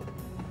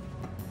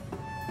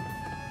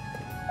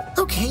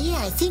 Okay, yeah,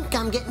 I think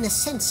I'm getting a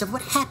sense of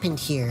what happened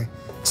here.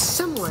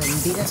 Someone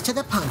beat us to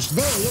the punch.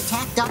 They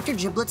attacked Dr.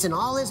 Giblets and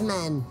all his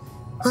men.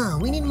 Oh,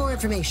 we need more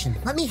information.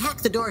 Let me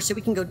hack the door so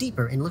we can go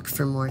deeper and look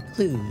for more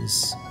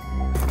clues.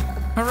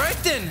 All right,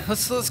 then.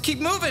 Let's keep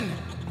moving.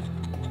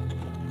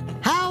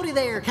 Howdy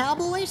there,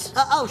 cowboys.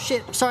 Oh,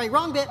 shit. Sorry,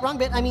 wrong bit.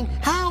 I mean,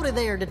 howdy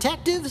there,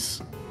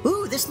 detectives.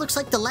 Ooh, this looks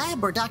like the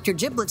lab where Dr.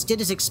 Giblets did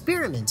his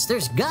experiments.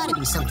 There's gotta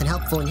be something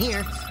helpful in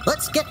here.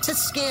 Let's get to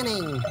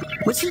scanning.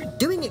 Was he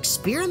doing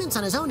experiments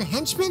on his own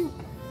henchmen?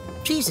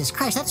 Jesus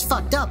Christ, that's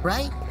fucked up,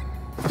 right?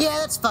 Yeah,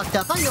 that's fucked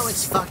up. I know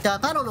it's fucked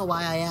up. I don't know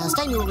why I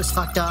asked. I knew it was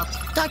fucked up.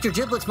 Dr.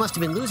 Giblets must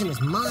have been losing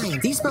his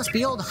mind. These must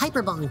be old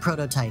hyperbong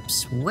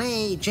prototypes.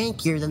 Way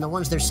jankier than the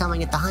ones they're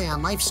selling at the High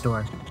on Life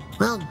store.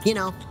 Well,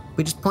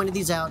 we just pointed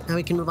these out. Now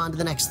we can move on to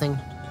the next thing.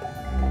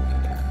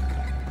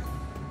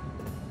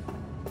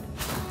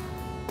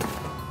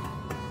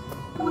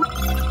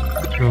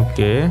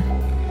 Okay.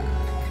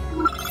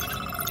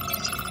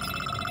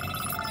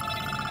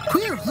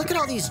 Queer, look at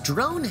all these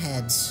drone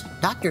heads.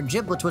 Dr.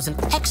 Giblets was an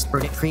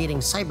expert at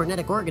creating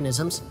cybernetic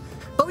organisms,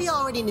 but we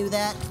already knew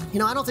that.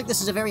 I don't think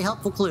this is a very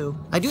helpful clue.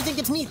 I do think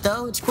it's neat,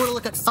 though. It's cool to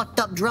look at fucked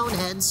up drone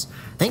heads.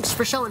 Thanks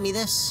for showing me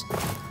this.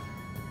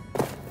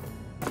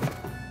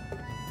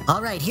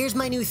 All right, here's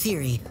my new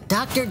theory.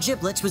 Dr.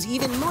 Giblets was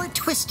even more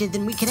twisted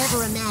than we could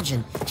ever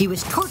imagine. He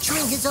was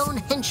torturing his own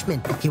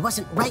henchmen. He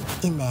wasn't right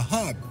in the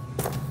head.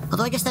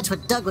 Although I guess that's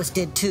what Douglas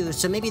did too,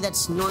 so maybe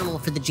that's normal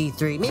for the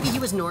G3. Maybe he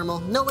was normal.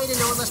 No way to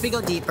know unless we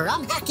go deeper.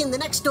 I'm hacking the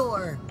next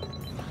door.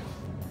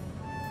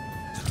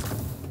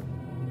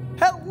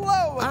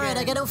 Hello again. All right,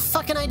 I got no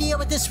fucking idea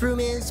what this room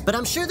is, but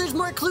I'm sure there's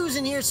more clues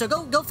in here, so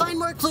go find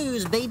more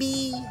clues,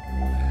 baby.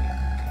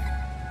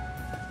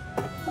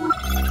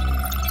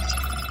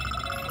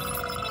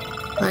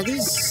 Are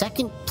these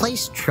second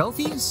place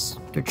trophies?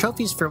 They're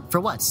trophies for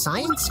what?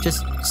 Science?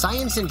 Just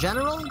science in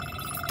general?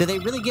 Do they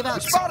really give out... I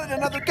spotted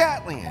another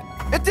Gatling.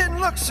 It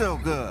didn't look so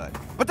good.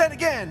 But then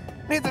again,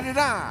 neither did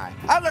I.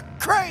 I look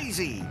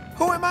crazy.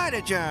 Who am I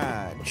to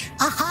judge?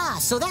 Aha,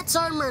 so that's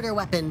our murder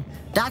weapon.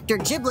 Dr.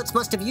 Giblets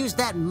must have used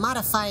that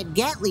modified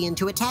Gatlian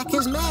to attack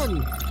his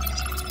men.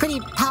 It's pretty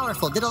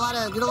powerful. Did a lot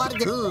of good...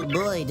 Oh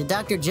boy, did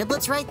Dr.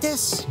 Giblets write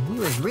this? He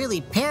was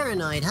really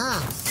paranoid,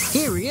 huh?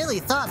 He really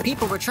thought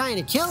people were trying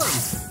to kill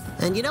him.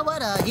 And you know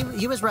what?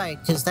 He was right,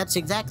 because that's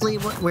exactly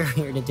what we're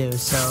here to do.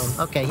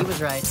 So, okay, he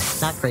was right.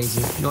 Not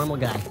crazy. Normal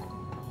guy.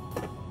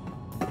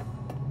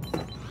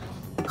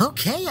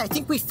 Okay, I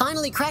think we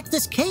finally cracked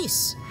this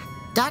case.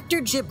 Dr.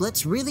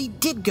 Giblets really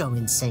did go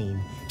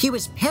insane. He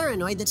was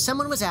paranoid that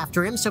someone was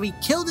after him, so he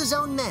killed his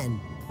own men.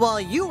 While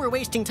you were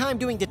wasting time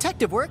doing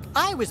detective work,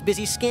 I was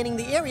busy scanning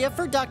the area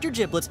for Dr.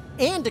 Giblets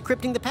and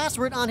decrypting the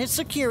password on his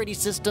security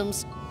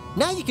systems.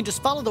 Now you can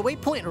just follow the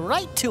waypoint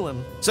right to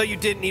him. So you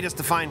didn't need us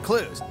to find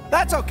clues.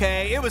 That's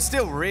okay. It was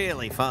still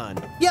really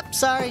fun. Yep,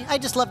 sorry. I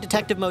just love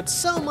detective mode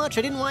so much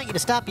I didn't want you to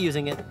stop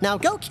using it. Now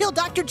go kill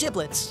Dr.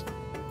 Giblets.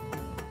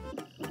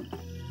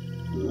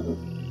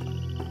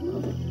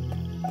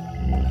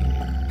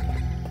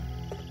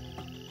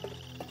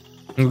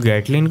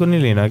 Gatlin को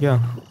नहीं लेना क्या?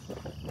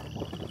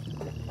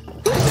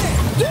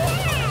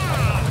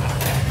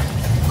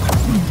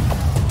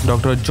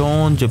 Dr.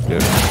 John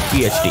Giblets,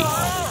 PhD.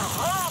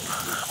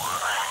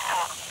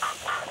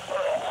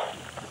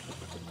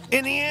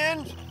 In the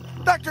end,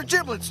 Dr.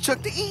 Giblets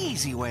took the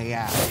easy way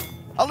out.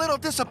 A little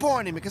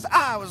disappointing because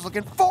I was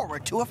looking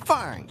forward to a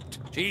fight.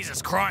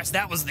 Jesus Christ,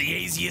 that was the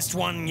easiest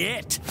one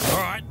yet. All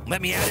right,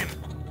 let me at him.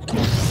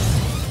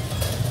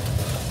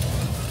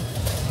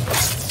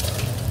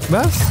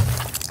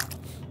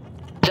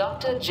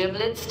 Dr.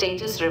 Giblets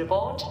status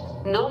report.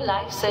 No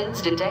life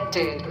sense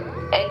detected.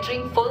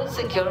 Entering full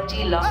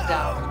security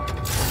lockdown.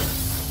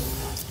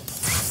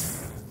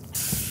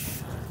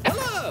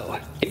 Hello!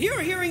 If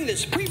you're hearing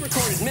this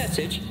pre-recorded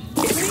message,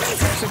 it means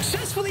I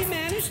successfully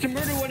managed to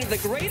murder one of the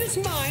greatest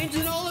minds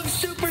in all of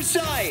super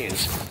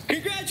science.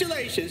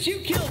 Congratulations, you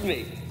killed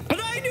me. But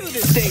I knew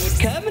this day would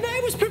come, and I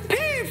was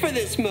prepared for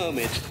this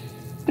moment.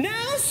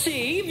 Now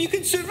see if you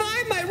can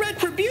survive my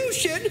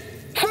retribution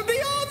from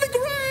beyond the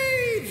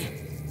grave!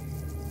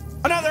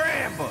 Another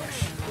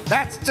ambush.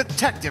 That's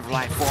detective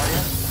life for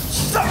you.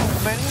 So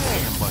many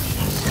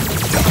ambushes.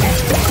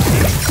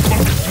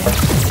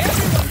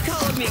 Everyone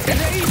called me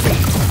crazy,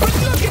 but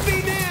look at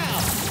me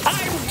now!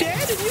 I'm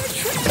dead and you're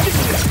trapped in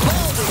this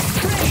ball of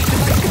prey to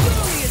my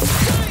glorious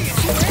science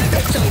you're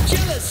ever so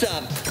jealous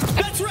of!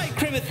 That's right,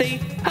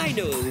 Crimothy. I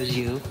know it was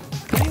you.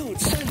 My own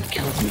son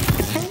killed me.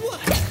 For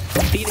what?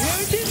 The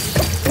inheritance?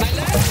 My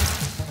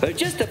lab? Or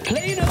just a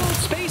plain old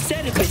space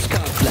Oedipus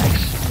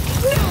complex?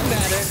 No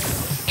matter.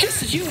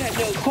 Just as you had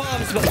no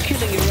qualms about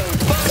killing your own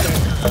father,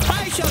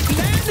 I shall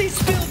gladly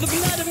spill the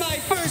blood of my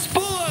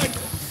firstborn!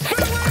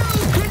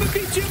 Farewell,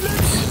 Crimothy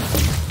Giblets!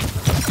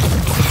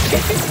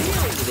 If you're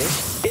hearing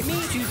this, it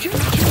means you just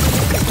killed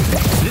an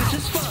enemy. This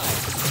is fine.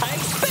 I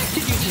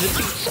expected you to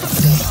defeat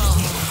something,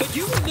 but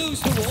you will lose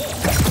the war.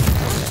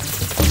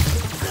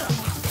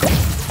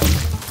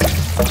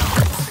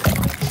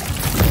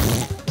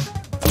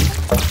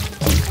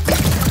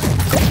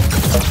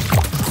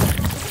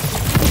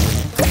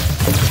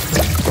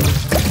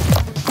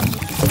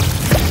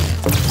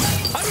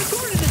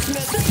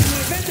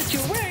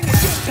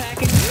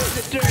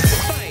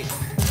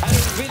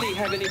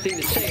 Anything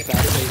to say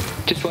about it.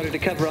 I just wanted to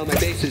cover all my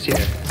bases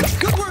here.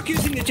 Good work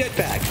using the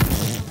jetpack.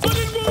 But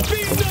it won't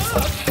be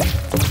enough!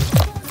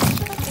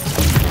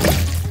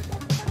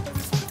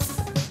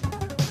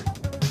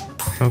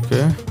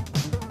 Okay.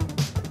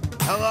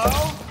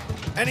 Hello?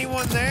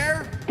 Anyone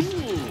there?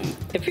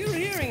 If you're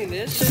hearing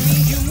this, it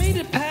means you made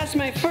it past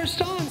my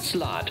first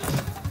onslaught.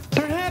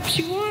 Perhaps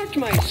you aren't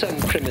my son,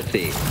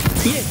 Crimothy.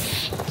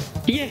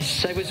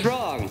 Yes, I was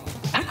wrong.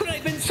 How could I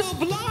have been so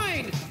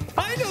blind?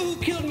 I know who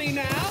killed me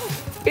now.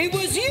 It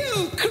was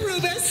you,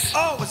 Krubus!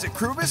 Oh, was it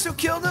Krubus who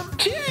killed him?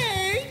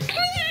 Take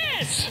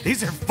this!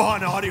 These are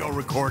fun audio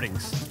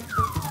recordings.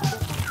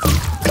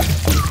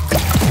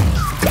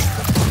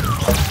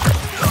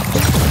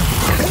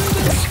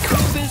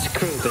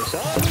 Krubus,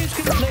 always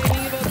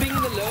complaining about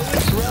being the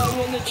lowest rung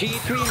on the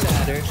G3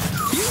 ladder.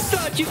 You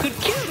thought you could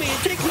kill me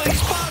and take my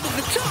spot at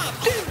the top,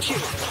 didn't you?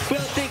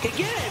 Well, think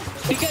again,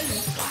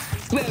 because,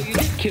 well, you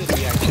did kill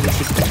me, actually.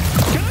 But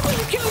I'm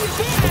gonna kill you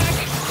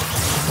back!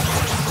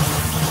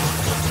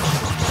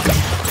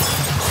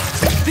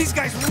 These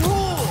guys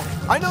rule!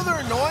 I know they're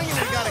annoying and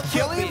I gotta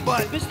kill him,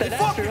 but they fucking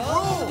after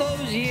all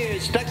those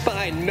years stuck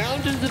behind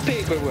mountains of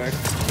paperwork,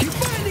 you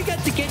finally got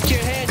to get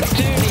your hands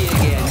dirty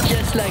again,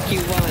 just like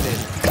you wanted.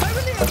 I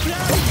really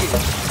applaud you,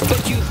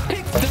 but you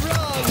picked the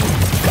wrong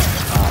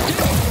dude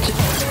to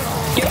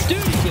get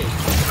dirty with.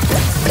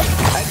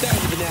 I'm bad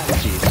with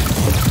analogies.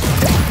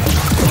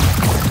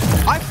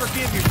 I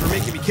forgive you for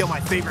making me kill my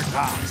favorite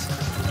gods.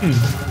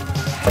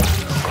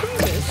 Could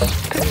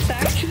this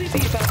actually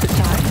be about the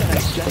time that I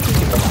slept with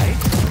your wife?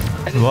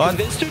 And then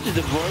convinced her to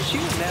divorce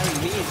you and marry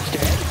me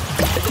instead?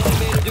 And then I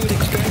made her do an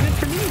experiment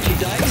for me and she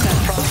died in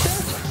that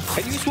process?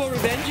 And you swore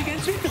revenge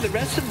against me for the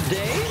rest of the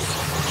days?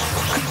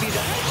 Could it be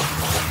that?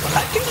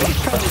 I feel like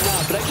it's probably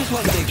not, but I just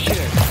want to make sure.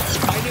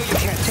 I know you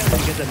can't tell me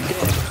because I'm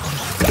dead.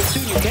 But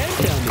soon you can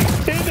tell me.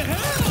 In the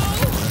hell!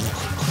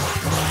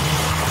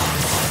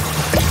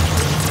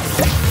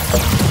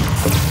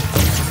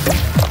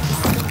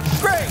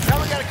 Great! Now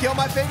we gotta kill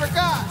my favorite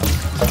god!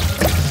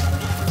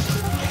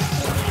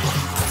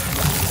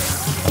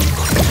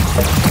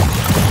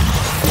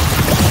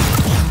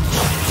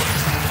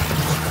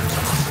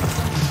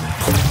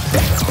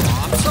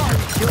 I'm sorry,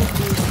 killed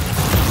you.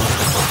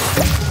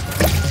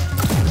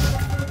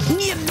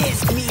 You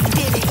missed me,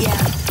 didn't ya?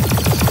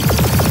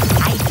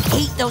 I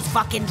hate those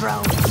fucking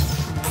drones.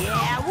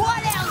 Yeah,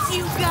 what else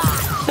you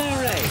got?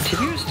 Alright, if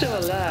you're still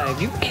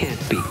alive, you can't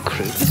beat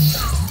Krubus.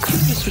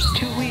 Krubus was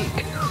too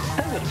weak.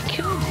 I would have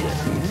killed him.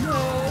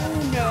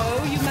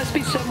 No, you must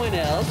be someone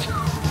else.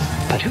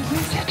 But who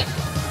is it?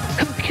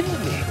 Who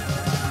killed me?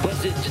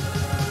 Was it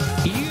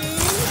you,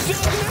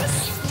 Douglas?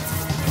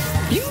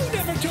 You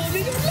never told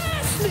me your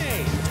last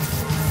name!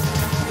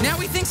 Now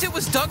he thinks it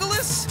was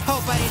Douglas?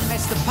 Hope I didn't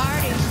miss the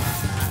party.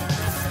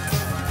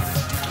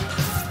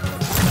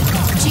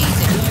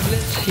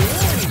 Douglas, you're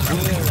always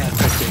well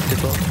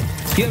unpredictable.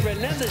 Your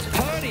relentless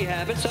party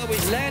habits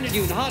always landed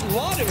you in hot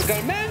water with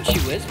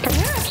Garmantuous.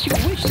 Perhaps you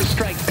wish to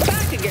strike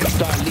back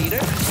against our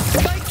leader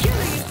by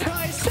killing his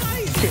prize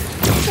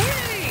scientist.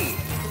 Hey!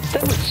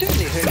 That would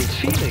certainly hurt his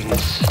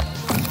feelings.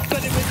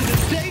 But it was a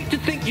mistake to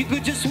think you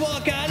could just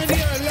walk out of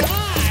here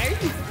alive!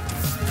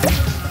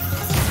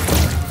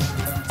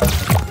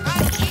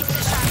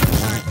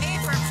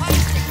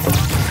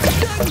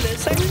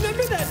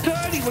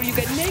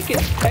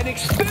 and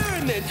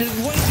experimented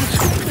with one of the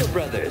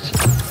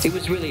SkrendalBros. It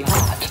was really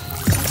hot.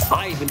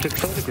 I even took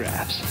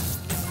photographs.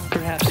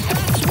 Perhaps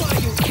that's why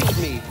you killed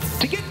me,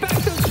 to get back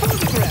those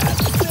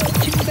photographs. Well,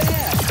 too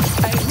bad.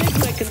 I had rigged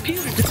my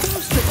computer to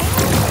post them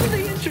all over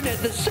the internet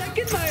the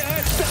second my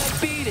heart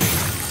stopped beating.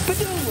 But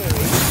don't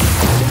worry,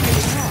 they're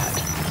really hot.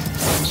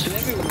 So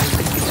everyone will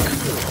think it's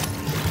cool.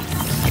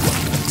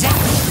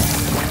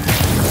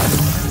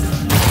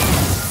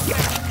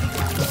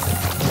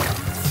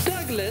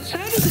 Douglas,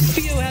 how does it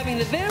feel having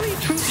the very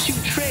troops you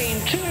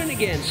trained turn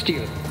against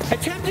you,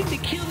 attempting to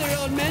kill their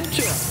own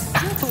mentor?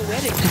 How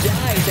poetic to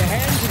die at the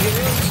hands of your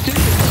own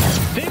students.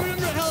 They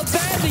remember how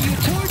badly you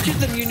tortured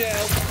them, you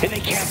know, and they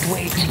can't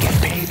wait to get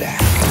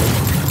payback.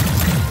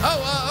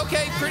 Oh,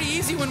 okay, pretty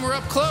easy when we're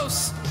up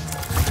close.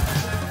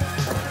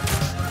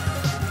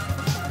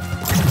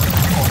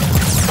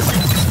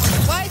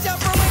 Why is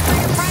over when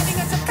you're finding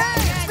us a bag?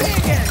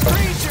 Vegan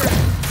creature!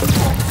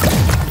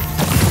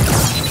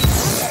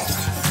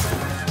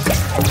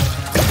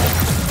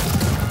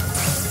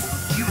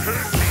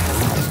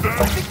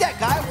 I think that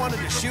guy wanted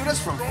to shoot us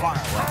from far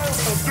away.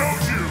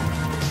 Don't you?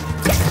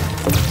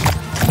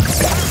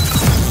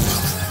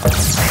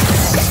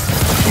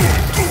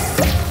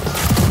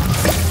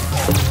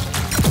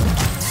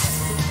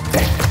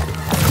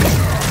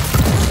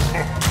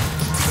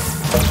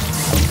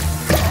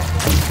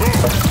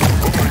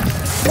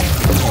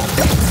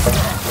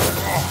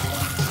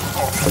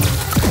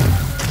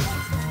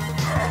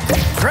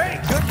 Great,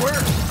 good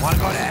work. Want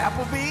to go to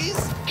Applebee's?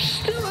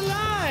 Still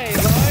alive,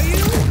 are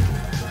you?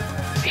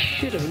 I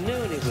should have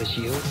known it was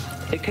you.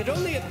 It could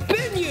only have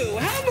been you.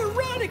 How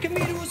moronic of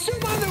me to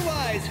assume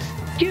otherwise.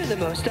 You're the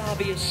most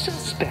obvious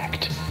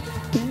suspect.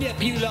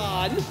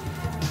 Nepulon.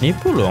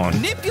 Nepulon?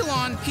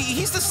 Nepulon?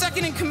 He's the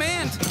second in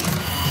command.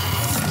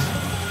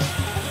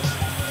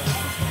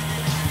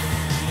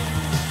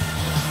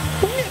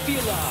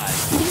 Nepulon,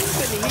 you've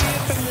been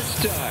here from the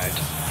start.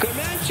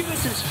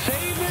 Garmantuous'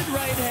 favorite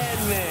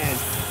right-hand man.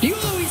 You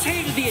always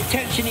hated the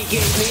attention he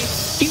gave me.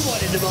 You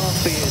wanted him all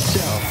for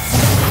yourself.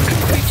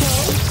 Truth be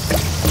told,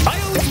 I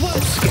always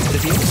was scared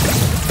of you.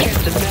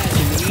 Can't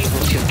imagine the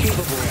evils you're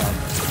capable of.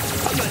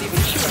 I'm not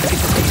even sure I can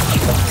defeat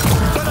you.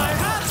 But I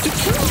have to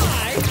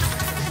try!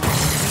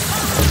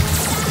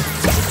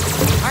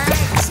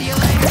 Alright, see you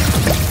later.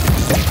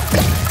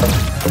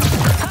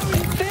 How are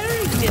you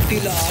faring,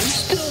 Nepulon?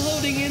 Still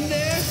holding in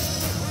there?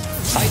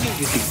 I knew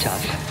you'd be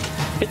tough.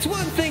 It's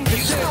one thing to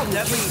serve in the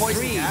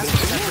G3, but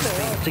together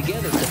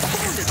altogether to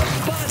find its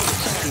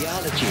body's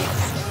ideology.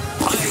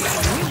 I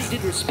really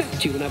did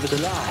respect you when I was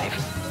alive,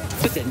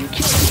 but then you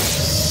killed me.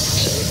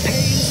 So it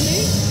pains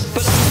me,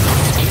 but I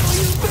must kill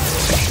you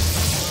back.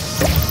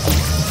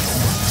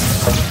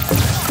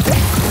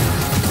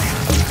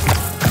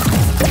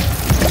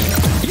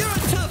 You're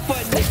a tough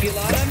one,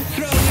 Nepulon. I'm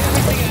throwing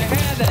everything I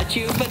have at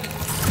you, but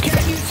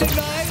can you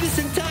survive this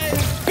entire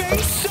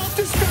base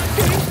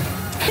self-destructing?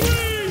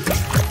 3,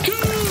 2,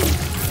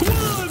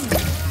 1!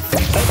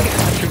 Okay,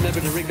 let's remember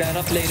to rig that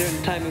up later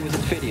and time it with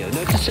this video.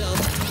 Note to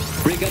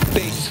self, rig up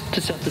base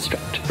to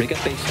self-destruct. Rig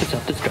up base to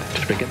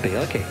self-destruct. Rig up base,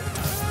 okay.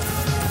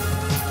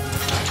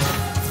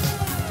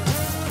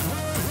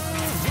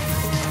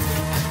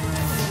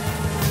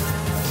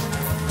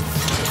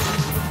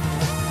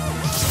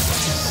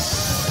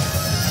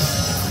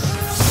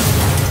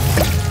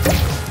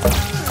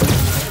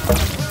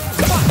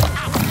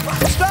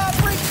 Stop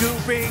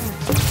recouping!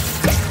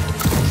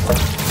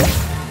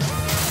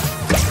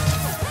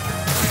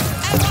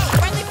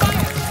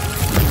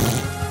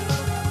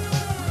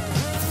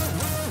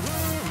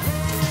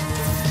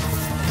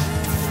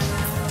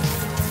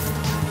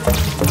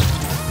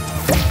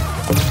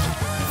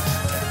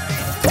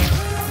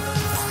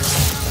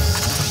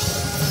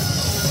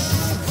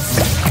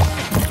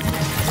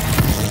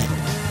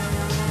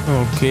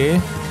 Okay.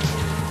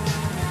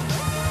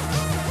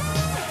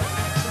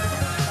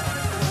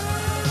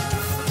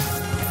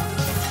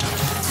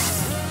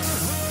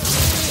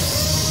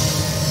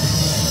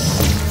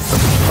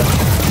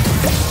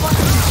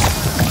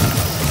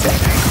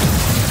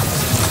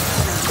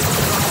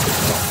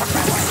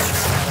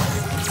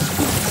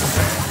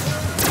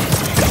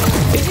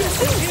 If you're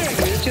still hearing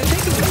this, you're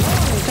taking a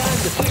long time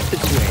to fight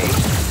this way.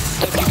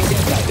 But you can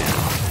get by now.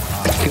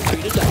 Feel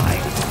free to die.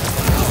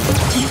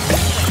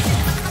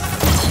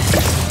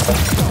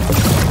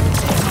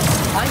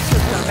 I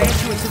took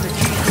Garmantuous in the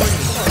G3.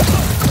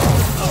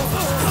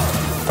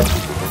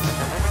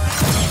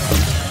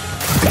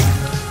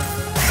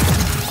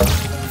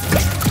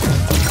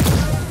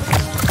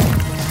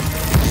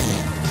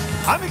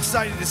 I'm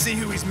excited to see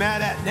who he's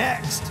mad at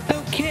next.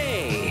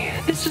 Okay,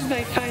 this is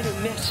my final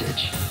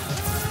message.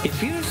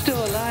 If you're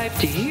still alive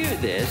to hear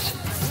this,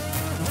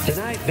 then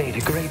I've made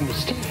a grave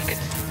mistake.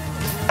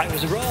 I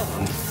was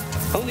wrong.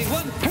 Only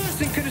one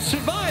person could have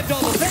survived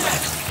all of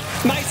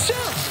that.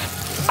 Myself!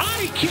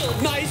 I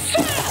killed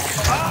myself!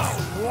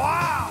 Oh,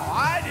 wow!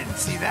 I didn't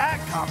see that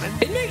coming.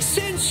 It makes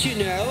sense,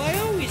 you know. I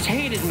always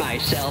hated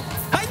myself.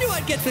 I knew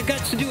I'd get the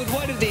guts to do it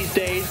one of these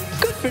days.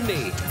 Good for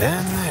me.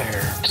 Been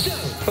there. So,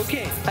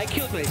 okay, I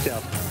killed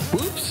myself.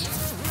 Whoops.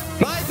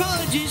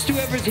 apologies to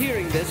whoever's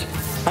hearing this.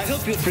 I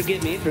hope you'll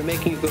forgive me for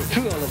making you go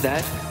through all of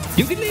that.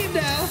 You can leave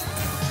now.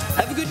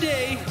 Have a good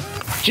day.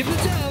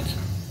 Giblets out.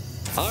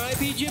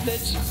 R.I.P.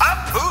 Giblets.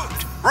 I'm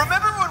pooped.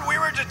 Remember when we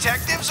were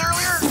detectives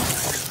earlier?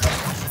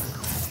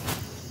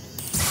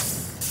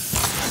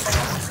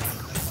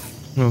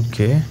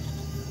 Okay.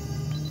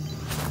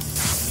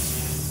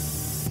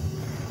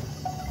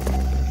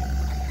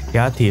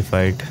 क्या थी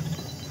fight?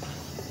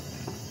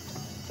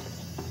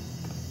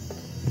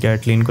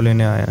 Catelyn को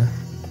लेने आया.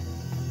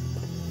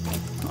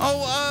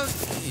 Oh,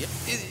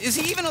 is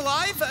he even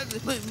alive?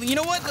 You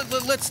know what?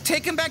 Let's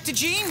take him back to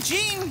Gene.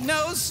 Gene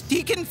knows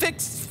he can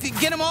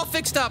get him all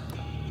fixed up.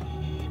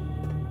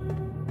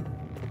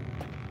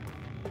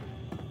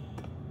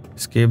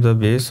 Escape the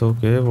base.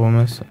 Okay, वो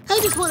मैं. I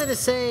just wanted to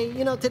say,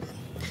 you know,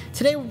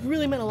 today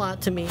really meant a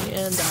lot to me,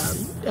 and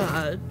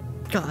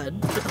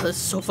God, this is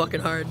so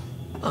fucking hard.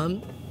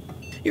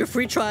 Your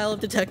free trial of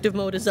detective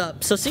mode is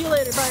up, so see you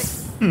later.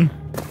 Bye.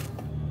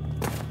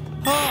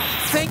 Oh,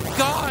 thank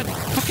God.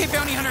 Okay,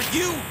 Bounty Hunter,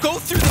 you go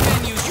through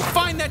the menus. You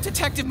find that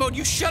detective mode.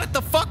 You shut it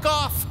the fuck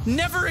off.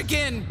 Never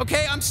again.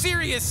 Okay, I'm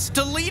serious.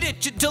 Delete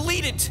it.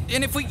 Delete it.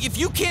 And if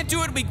you can't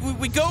do it,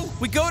 we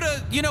go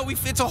to, you know,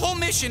 it's a whole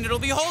mission. It'll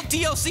be a whole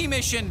DLC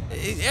mission.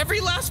 Every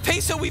last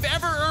peso we've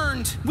ever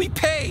earned, we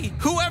pay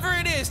whoever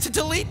it is to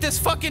delete this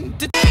fucking.